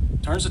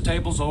 turns the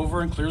tables over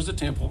and clears the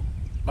temple.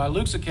 By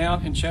Luke's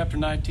account in chapter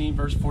 19,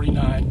 verse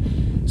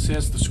 49, it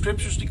says, "The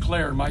scriptures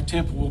declare my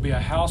temple will be a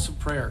house of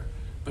prayer,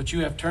 but you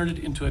have turned it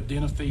into a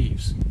den of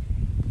thieves."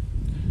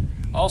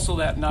 Also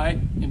that night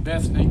in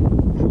Bethany,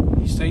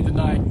 he stayed the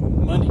night,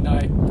 Monday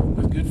night,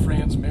 with good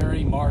friends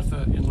Mary,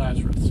 Martha, and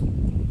Lazarus.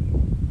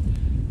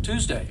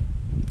 Tuesday,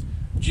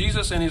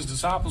 Jesus and his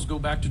disciples go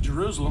back to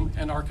Jerusalem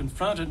and are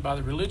confronted by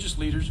the religious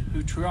leaders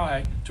who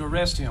try to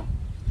arrest him.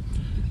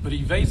 But he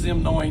evades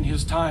them knowing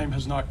his time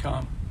has not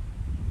come.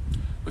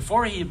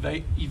 Before he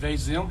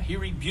evades them, he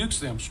rebukes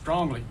them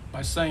strongly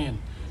by saying,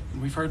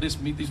 and we've heard these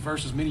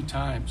verses many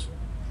times,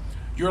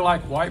 "You're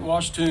like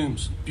whitewashed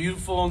tombs,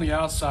 beautiful on the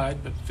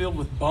outside, but filled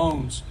with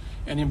bones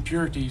and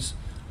impurities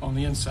on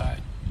the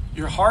inside.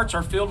 Your hearts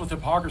are filled with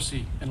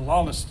hypocrisy and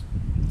lawlessness.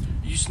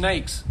 You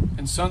snakes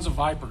and sons of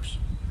vipers,"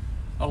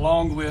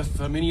 along with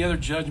many other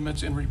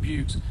judgments and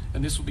rebukes.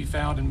 And this will be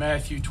found in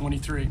Matthew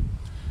 23.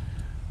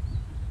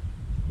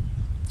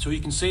 So you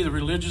can see the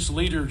religious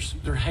leaders,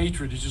 their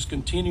hatred is just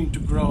continuing to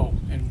grow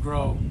and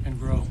grow and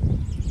grow.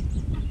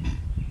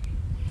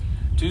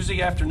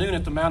 Tuesday afternoon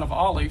at the Mount of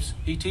Olives,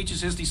 he teaches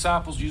his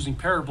disciples using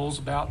parables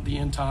about the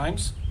end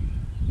times,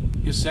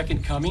 his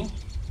second coming,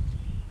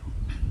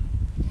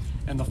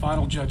 and the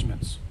final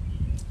judgments.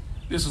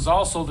 This is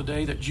also the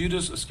day that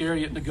Judas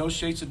Iscariot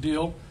negotiates a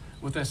deal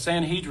with the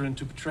Sanhedrin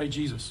to betray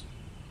Jesus.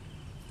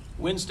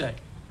 Wednesday.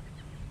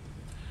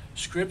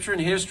 Scripture and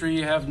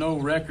history have no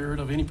record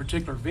of any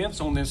particular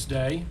events on this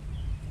day,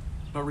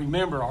 but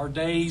remember, our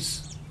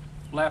days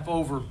lap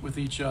over with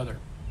each other.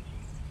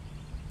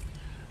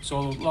 So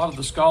a lot of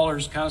the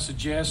scholars kind of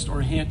suggest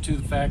or hint to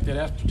the fact that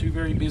after 2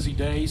 very busy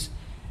days,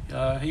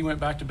 he went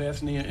back to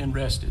Bethany and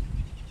rested.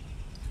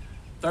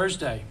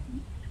 Thursday,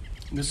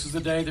 and this is the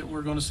day that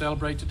we're going to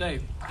celebrate today.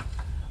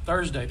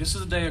 Thursday, this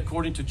is the day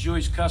according to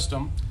Jewish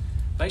custom,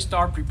 they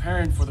start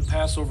preparing for the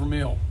Passover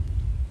meal.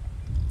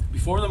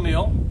 Before the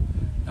meal,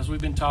 as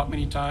we've been taught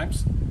many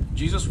times,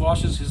 Jesus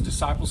washes his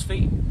disciples'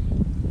 feet.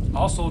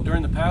 Also,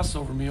 during the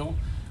Passover meal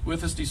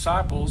with his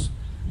disciples,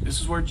 this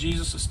is where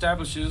Jesus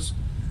establishes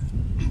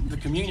the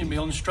communion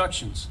meal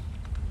instructions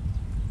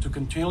to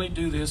continually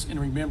do this in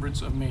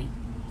remembrance of me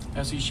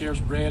as he shares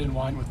bread and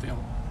wine with them.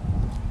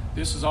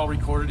 This is all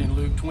recorded in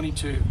Luke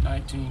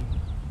 22:19.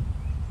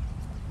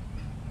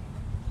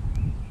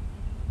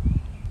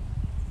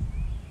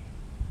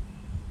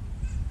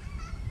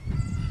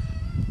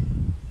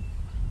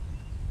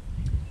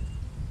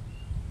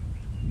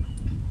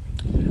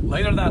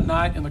 Later that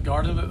night in the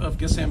Garden of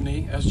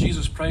Gethsemane, as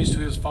Jesus prays to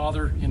his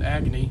Father in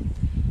agony,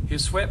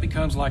 his sweat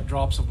becomes like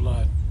drops of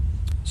blood.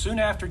 Soon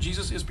after,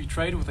 Jesus is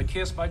betrayed with a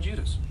kiss by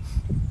Judas,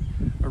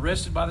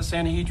 arrested by the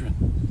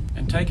Sanhedrin,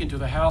 and taken to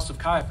the house of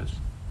Caiaphas,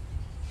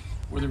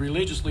 where the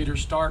religious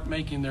leaders start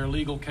making their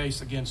legal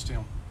case against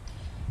him.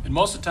 And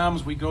most of the time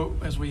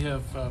as we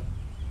have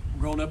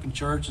grown up in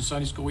church and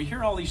Sunday school, we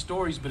hear all these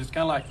stories, but it's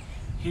kind of like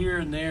here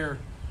and there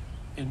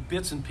in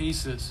bits and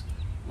pieces.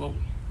 Well,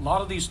 a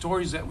lot of these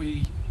stories that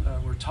we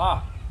were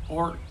taught,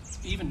 or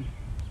even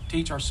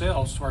teach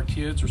ourselves to our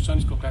kids or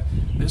Sunday school class,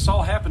 this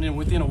all happened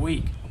within a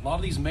week. A lot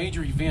of these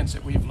major events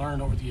that we've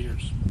learned over the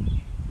years.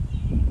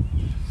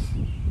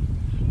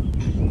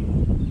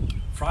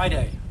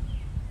 Friday,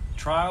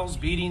 trials,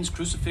 beatings,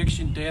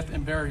 crucifixion, death,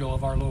 and burial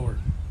of our Lord.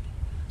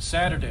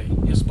 Saturday,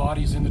 his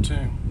body is in the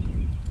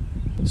tomb.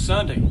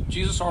 Sunday.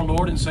 Jesus our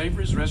Lord and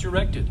Savior is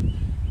resurrected.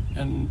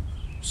 And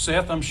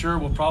Seth, I'm sure,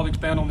 will probably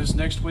expand on this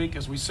next week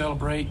as we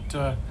celebrate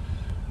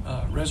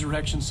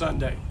Resurrection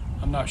Sunday.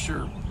 I'm not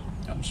sure.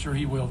 I'm sure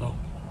he will, though.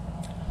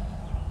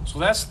 So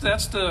that's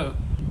the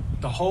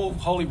whole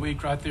Holy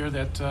Week right there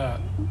that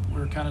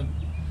we're kind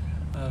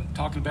of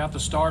talking about, the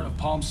start of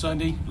Palm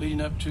Sunday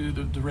leading up to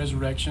the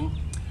resurrection.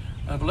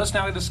 But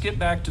let's get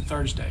back to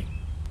Thursday.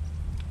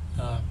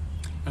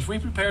 As we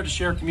prepare to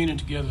share communion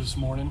together this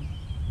morning,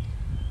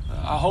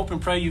 I hope and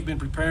pray you've been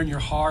preparing your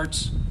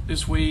hearts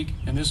this week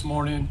and this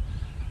morning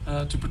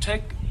to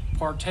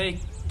partake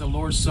the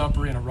Lord's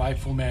Supper in a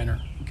rightful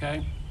manner,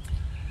 okay?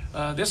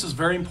 This is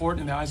very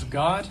important in the eyes of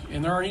God,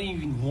 and there are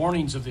even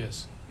warnings of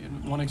this.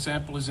 And one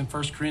example is in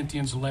 1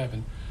 Corinthians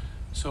 11.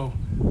 So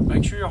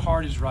make sure your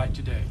heart is right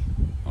today,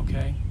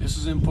 okay? This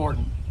is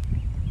important.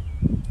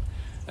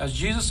 As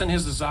Jesus and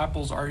his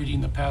disciples are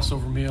eating the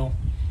Passover meal,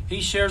 he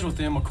shares with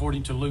them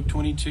according to Luke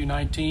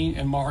 22:19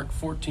 and Mark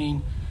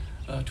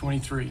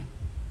 14:23.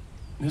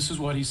 And this is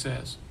what he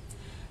says.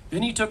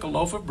 Then he took a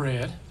loaf of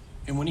bread,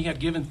 and when he had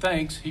given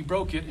thanks, he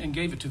broke it and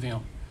gave it to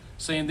them,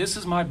 saying, "This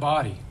is my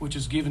body, which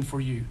is given for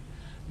you.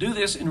 Do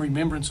this in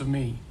remembrance of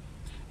me."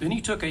 Then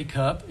he took a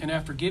cup, and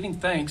after giving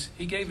thanks,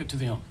 he gave it to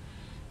them,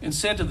 and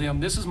said to them,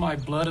 "This is my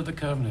blood of the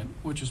covenant,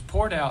 which is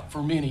poured out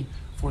for many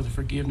for the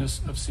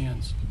forgiveness of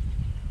sins."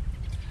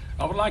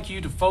 I would like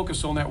you to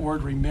focus on that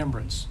word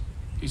remembrance.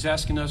 He's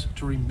asking us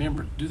to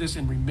remember, do this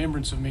in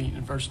remembrance of me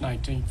in verse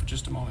 19 for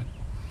just a moment.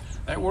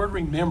 That word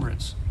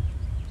remembrance,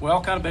 we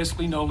all kind of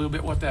basically know a little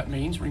bit what that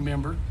means.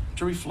 Remember,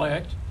 to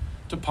reflect,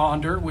 to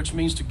ponder, which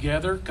means to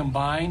gather,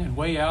 combine, and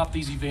weigh out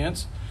these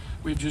events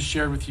we've just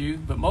shared with you.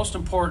 But most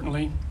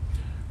importantly,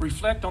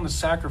 reflect on the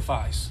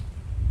sacrifice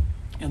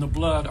and the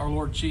blood our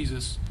Lord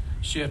Jesus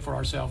shed for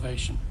our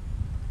salvation.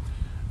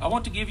 I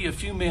want to give you a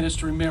few minutes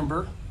to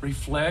remember,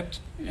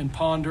 reflect, and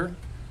ponder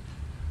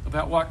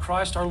about what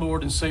Christ our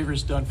Lord and Savior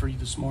has done for you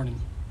this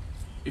morning.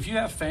 If you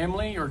have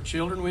family or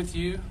children with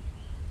you,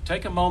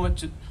 take a moment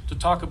to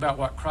talk about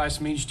what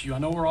Christ means to you. I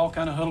know we're all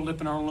kind of huddled up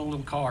in our own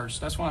little cars.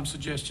 That's why I'm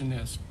suggesting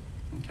this,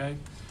 okay?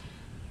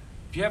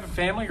 If you have a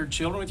family or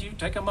children with you,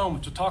 take a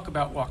moment to talk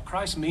about what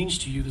Christ means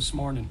to you this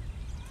morning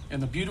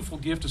and the beautiful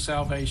gift of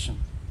salvation.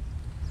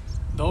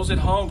 Those at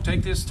home,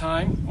 take this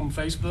time on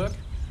Facebook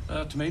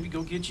to maybe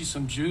go get you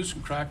some juice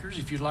and crackers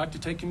if you'd like to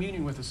take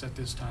communion with us at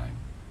this time.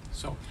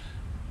 So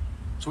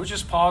we'll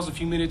just pause a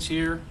few minutes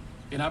here,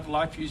 and I'd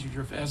like for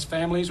you, as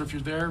families, or if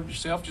you're there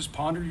yourself, just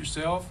ponder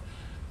yourself.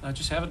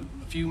 Just have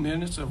a few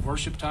minutes of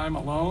worship time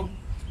alone.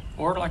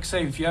 Or like I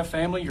say, if you have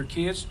family, your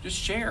kids, just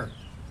share.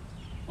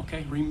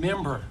 Okay,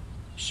 remember,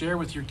 share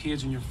with your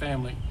kids and your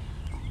family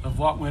of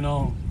what went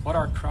on, what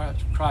our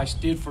Christ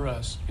did for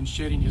us in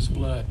shedding his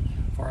blood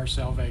for our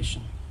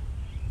salvation.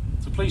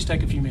 So please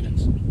take a few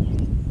minutes.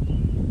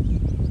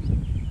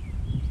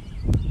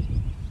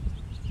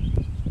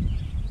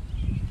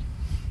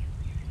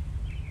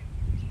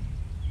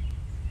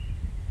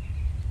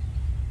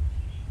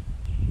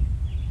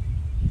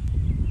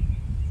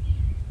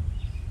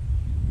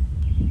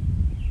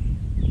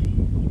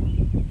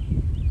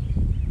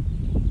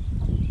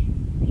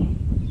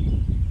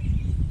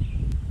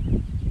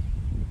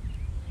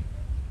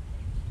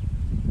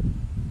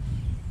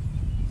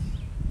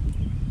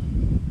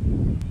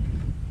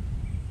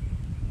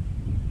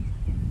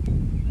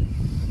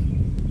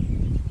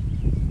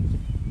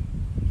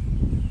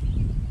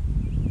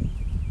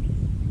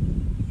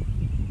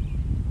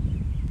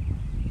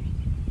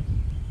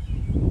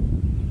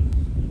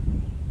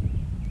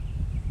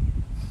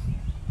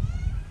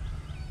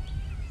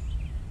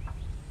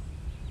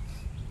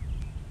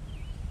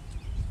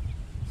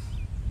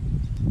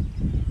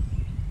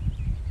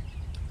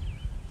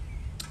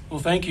 Well,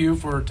 thank you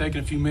for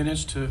taking a few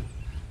minutes to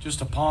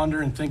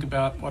ponder and think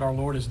about what our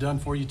Lord has done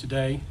for you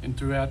today and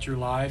throughout your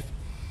life.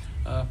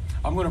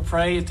 I'm going to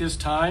pray at this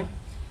time,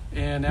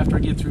 and after I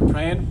get through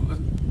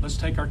praying, let's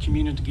take our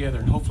communion together.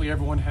 And hopefully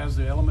everyone has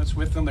the elements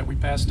with them that we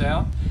passed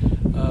out.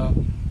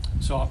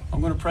 So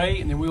I'm going to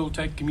pray, and then we will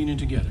take communion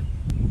together.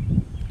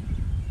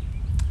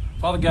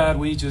 Father God,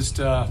 we just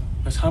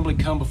let's humbly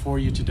come before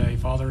you today,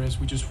 Father, as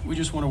we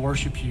just want to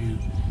worship you.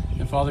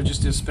 And Father,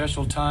 just this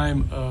special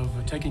time of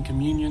taking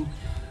communion,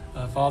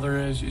 Father,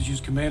 as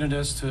you've commanded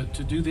us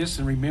to do this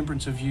in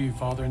remembrance of you,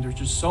 Father. And there's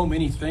just so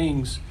many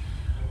things,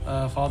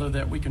 Father,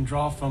 that we can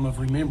draw from of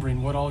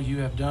remembering what all you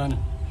have done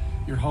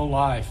your whole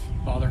life,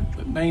 Father.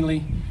 But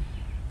mainly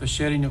the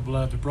shedding of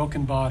blood, the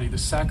broken body, the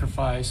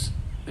sacrifice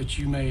that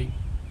you made,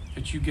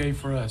 that you gave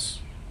for us,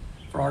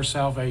 for our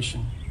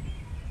salvation.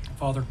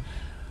 Father,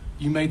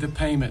 you made the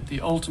payment,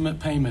 the ultimate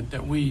payment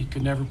that we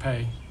could never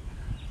pay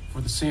for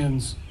the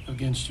sins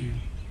against you.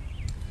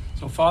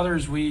 So, Father,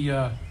 as we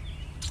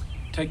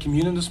take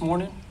communion this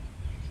morning,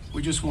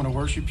 we just want to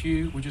worship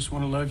you, we just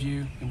want to love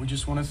you, and we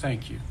just want to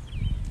thank you.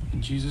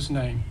 In Jesus'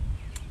 name,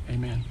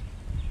 amen.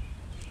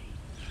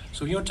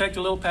 So you want to take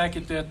the little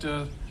packet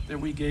that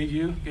we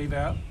gave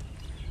out,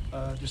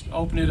 just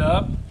open it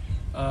up,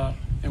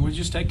 and we'll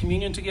just take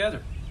communion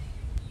together.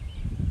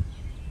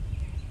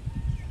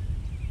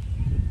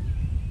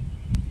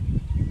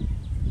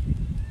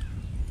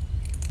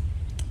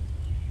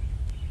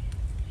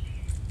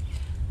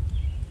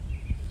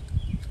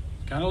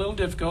 Kind of a little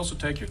difficult, so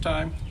take your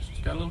time.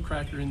 It's got a little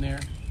cracker in there.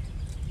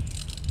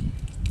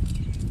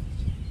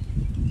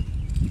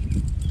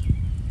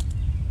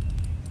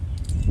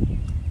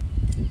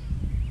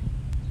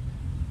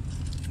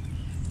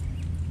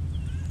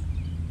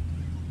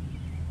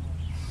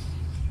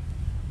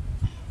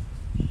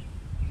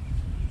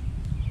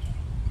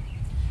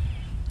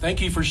 Thank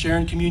you for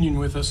sharing communion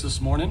with us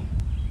this morning.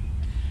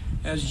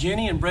 As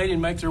Jenny and Braden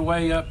make their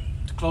way up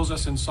to close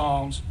us in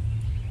songs,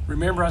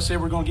 remember I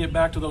said we're going to get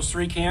back to those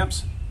 3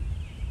 camps?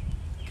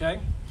 Okay?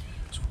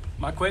 So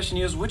my question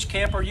is, which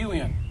camp are you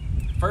in?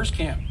 First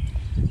camp,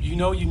 you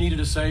know you needed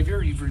a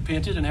Savior, you've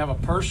repented and have a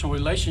personal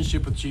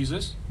relationship with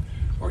Jesus.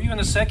 Or are you in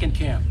the second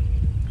camp?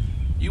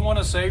 You want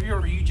a Savior,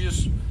 or you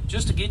just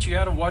to get you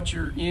out of what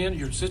you're in,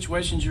 your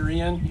situations you're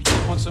in, you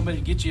just want somebody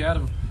to get you out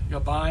of your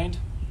bind?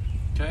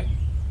 Okay?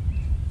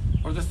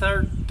 Or the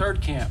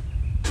third camp,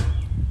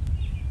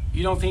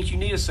 you don't think you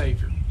need a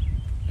Savior,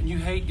 and you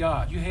hate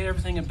God. You hate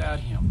everything about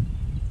Him.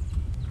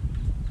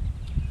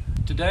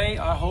 Today,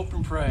 I hope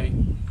and pray,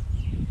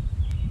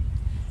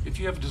 if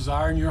you have a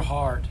desire in your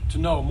heart to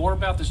know more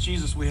about this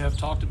Jesus we have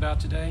talked about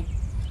today,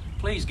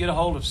 please get a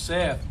hold of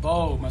Seth,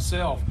 Bo,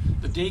 myself,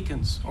 the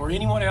deacons, or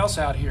anyone else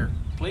out here.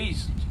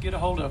 Please get a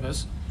hold of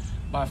us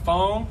by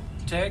phone,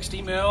 text,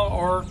 email,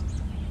 or,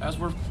 as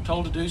we're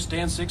told to do,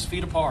 stand 6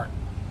 feet apart.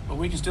 But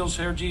we can still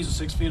share Jesus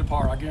 6 feet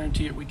apart. I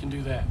guarantee it, we can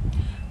do that.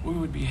 We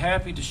would be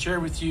happy to share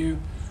with you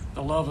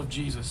the love of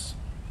Jesus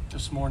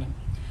this morning.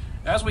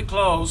 As we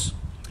close,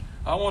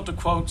 I want to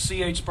quote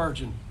C.H.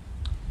 Spurgeon.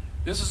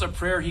 This is a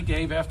prayer he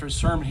gave after a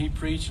sermon he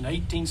preached in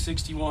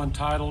 1861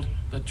 titled,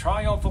 "The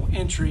Triumphal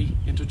Entry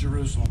into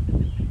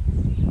Jerusalem."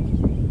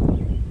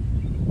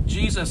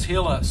 Jesus,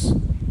 heal us,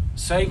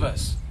 save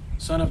us.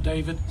 Son of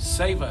David,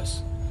 save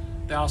us.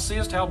 Thou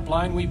seest how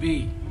blind we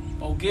be.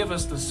 Oh, give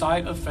us the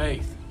sight of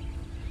faith.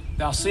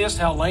 Thou seest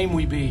how lame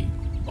we be.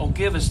 Oh,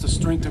 give us the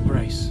strength of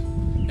grace.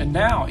 And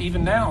now,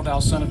 even now, thou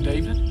Son of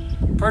David,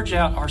 purge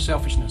out our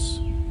selfishness,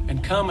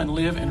 and come and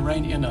live and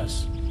reign in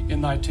us,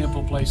 in thy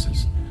temple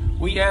places.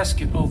 We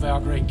ask it, O thou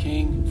great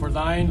King, for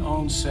thine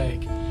own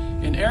sake.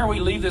 And ere we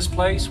leave this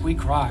place, we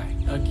cry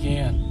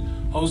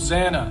again,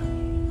 Hosanna,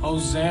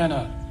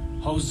 Hosanna,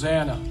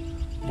 Hosanna.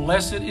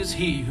 Blessed is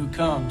he who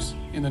comes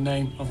in the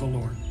name of the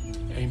Lord.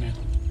 Amen.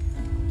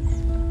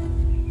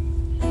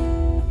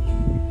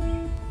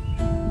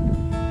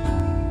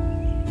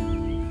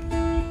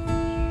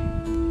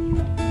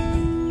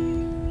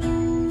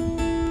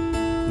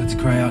 Let's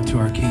cry out to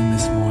our King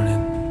this morning.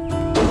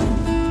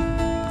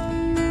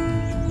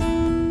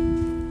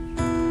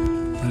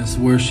 Let us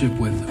worship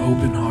with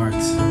open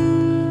hearts.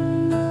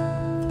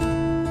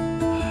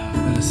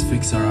 Let us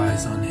fix our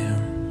eyes on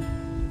Him.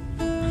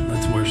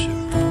 Let's worship.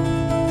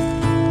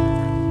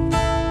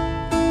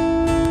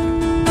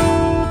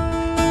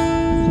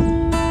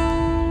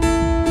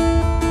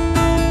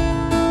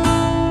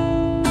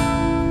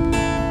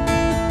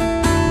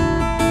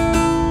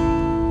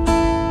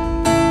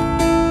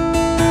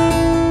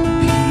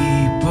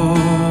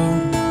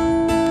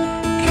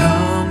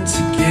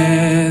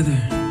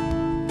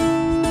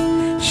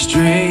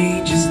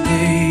 Strangers,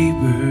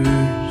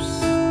 neighbors,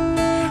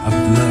 our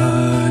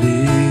blood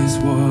is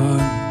one.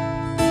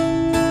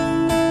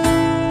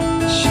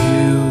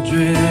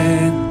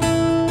 Children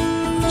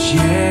of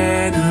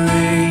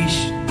generations,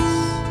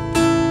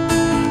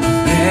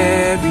 of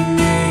every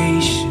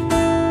nation,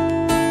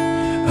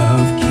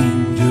 of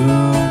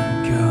kingdom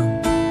come.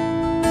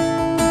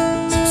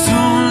 So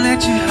don't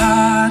let your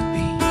heart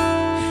be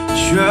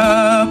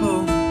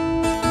troubled.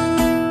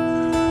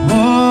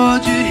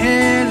 Hold your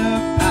head up.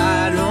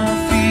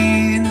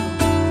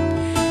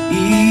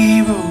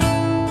 Evil.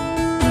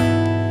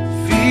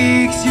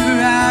 Fix your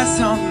eyes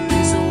on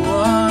this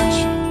one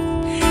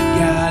truth.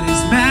 God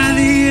is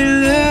madly in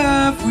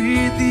love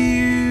with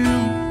you.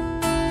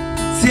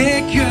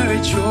 Take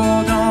courage,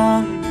 hold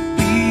on,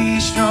 be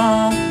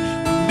strong.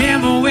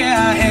 Remember where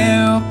our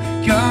help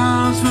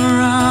comes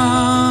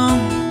from.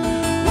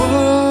 Oh,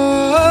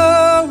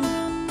 oh,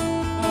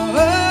 oh, oh,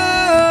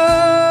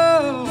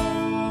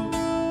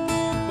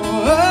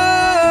 oh.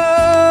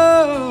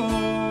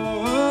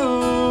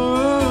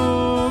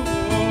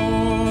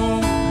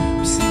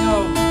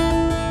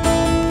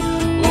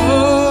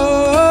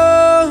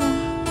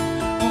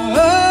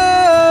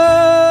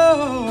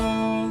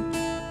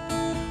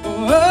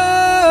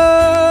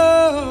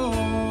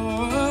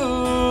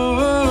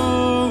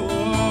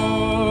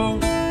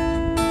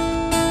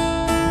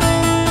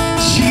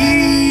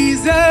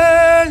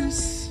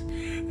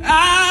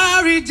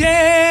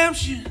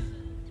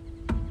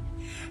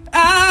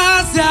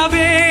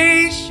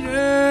 Salvation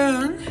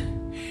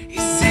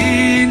is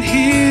in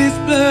His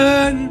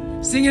blood.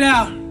 Sing it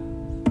out.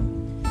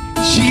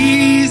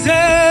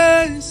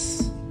 Jesus,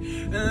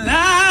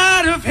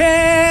 light of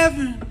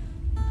heaven,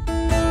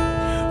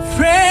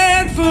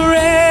 friend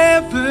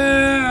forever,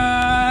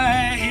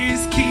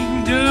 His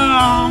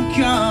kingdom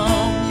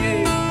come,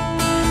 yeah.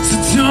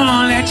 So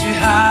don't let your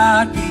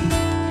heart be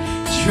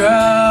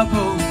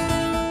troubled.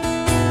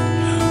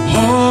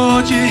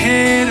 Hold your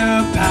head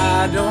up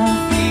high,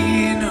 don't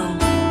fear.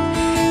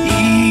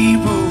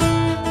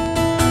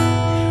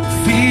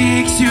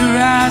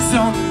 eyes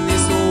on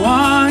this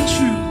one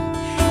truth.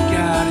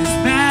 God is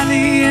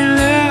madly in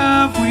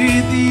love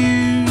with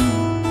you.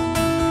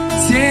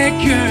 Take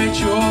courage,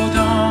 hold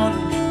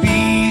on,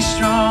 be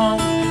strong.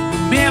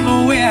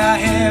 Remember where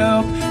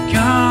help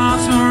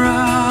comes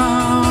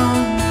from.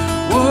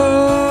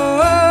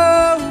 Whoa,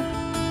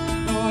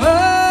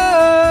 oh,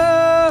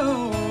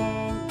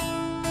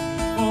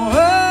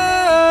 oh,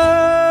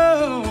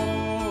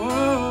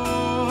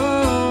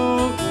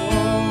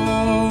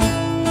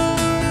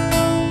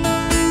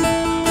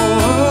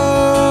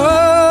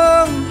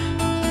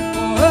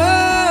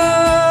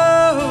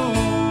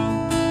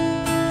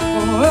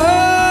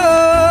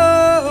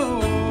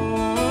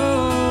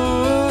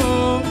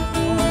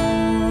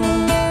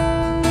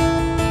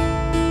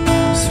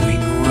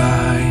 Swing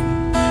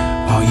wide,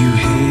 all you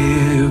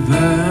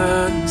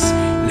heavens,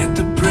 let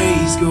the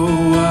praise go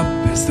up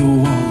as the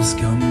walls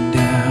come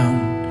down.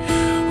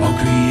 All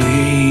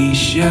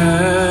creation,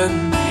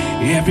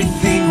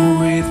 everything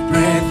with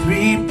breath,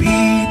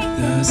 repeat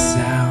the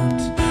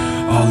sound.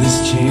 All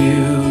His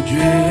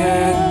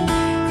children,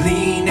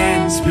 clean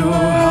and pure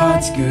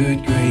hearts,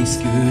 good grace,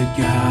 good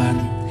God.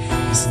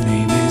 His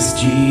name is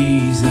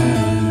Jesus.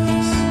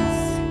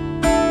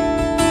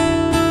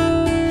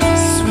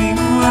 Swing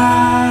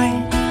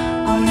wide,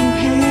 All you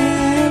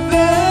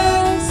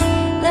heavens,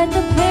 let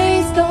the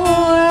praise go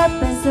up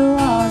as the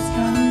walls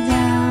come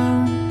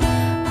down.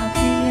 All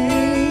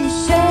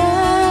creation,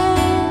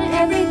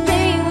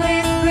 everything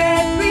with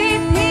breath,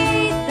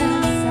 repeat the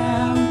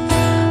sound.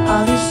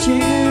 All His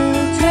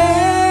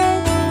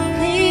children,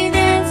 clean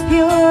and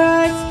pure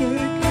hearts,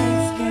 good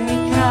grace, good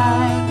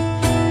God.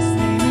 His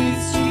name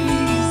is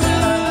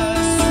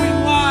Jesus. swing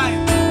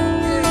wide,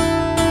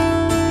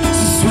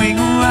 so swing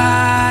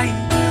wide,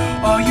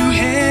 all you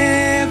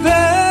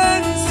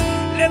heavens,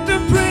 let the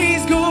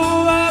praise go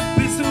up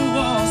as the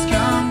walls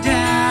come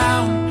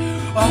down.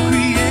 All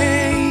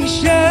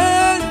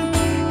creation,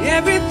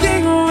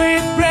 everything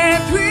with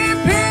breath,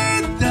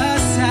 repeat the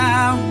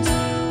sound.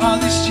 All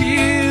His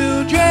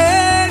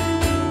children,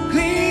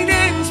 clean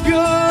and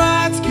pure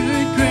hearts,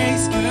 good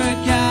grace, good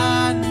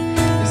God.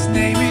 His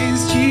name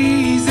is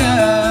Jesus.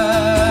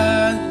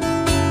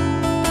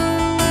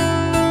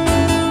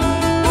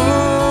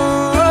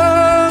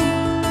 Oh,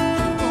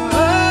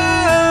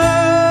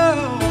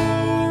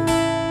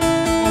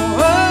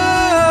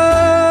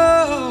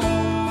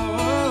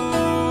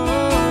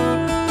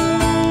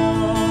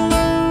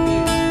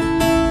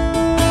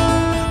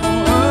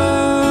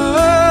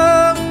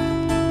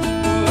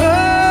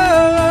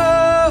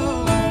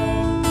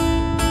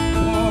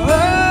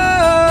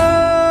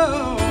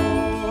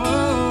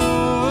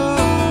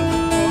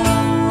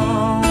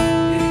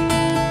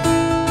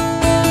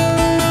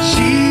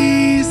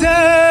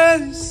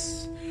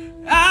 Jesus,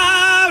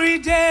 our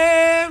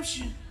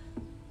redemption,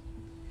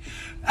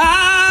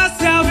 our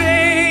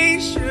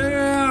salvation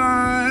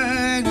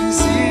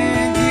is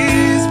in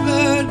His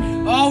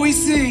blood. All we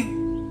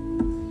sing,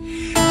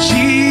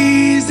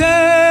 Jesus,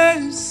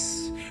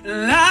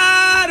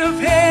 light of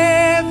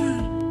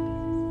heaven,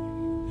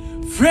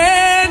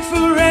 friend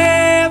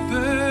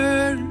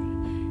forever,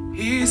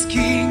 His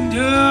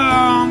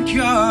kingdom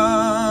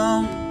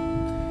come.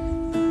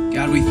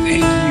 God, we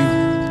thank you.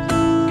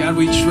 God,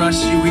 we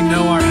trust you. We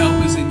know our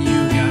help is in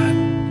you,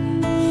 God.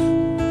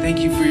 Thank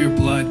you for your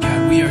blood,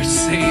 God. We are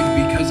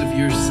saved because of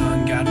your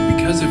Son, God,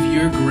 because of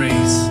your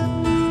grace.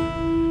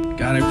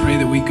 God, I pray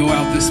that we go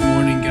out this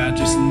morning, God,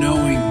 just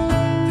knowing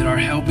that our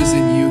help is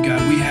in you,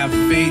 God. We have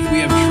faith, we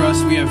have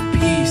trust, we have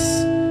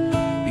peace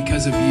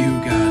because of you,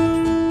 God.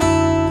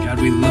 God,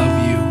 we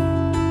love you.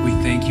 We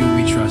thank you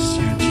and we trust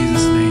you. In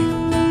Jesus'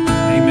 name,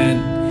 amen.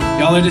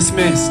 Y'all are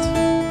dismissed.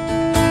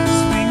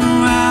 Swing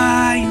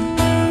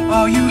wide,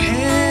 all you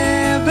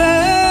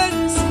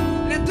heavens,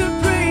 let the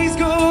praise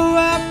go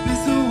up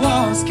as the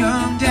walls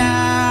come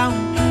down.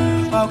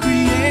 All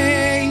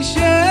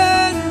creation,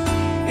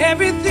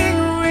 everything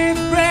with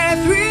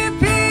breath,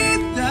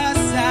 repeat the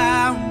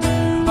sound.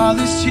 All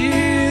His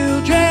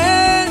children,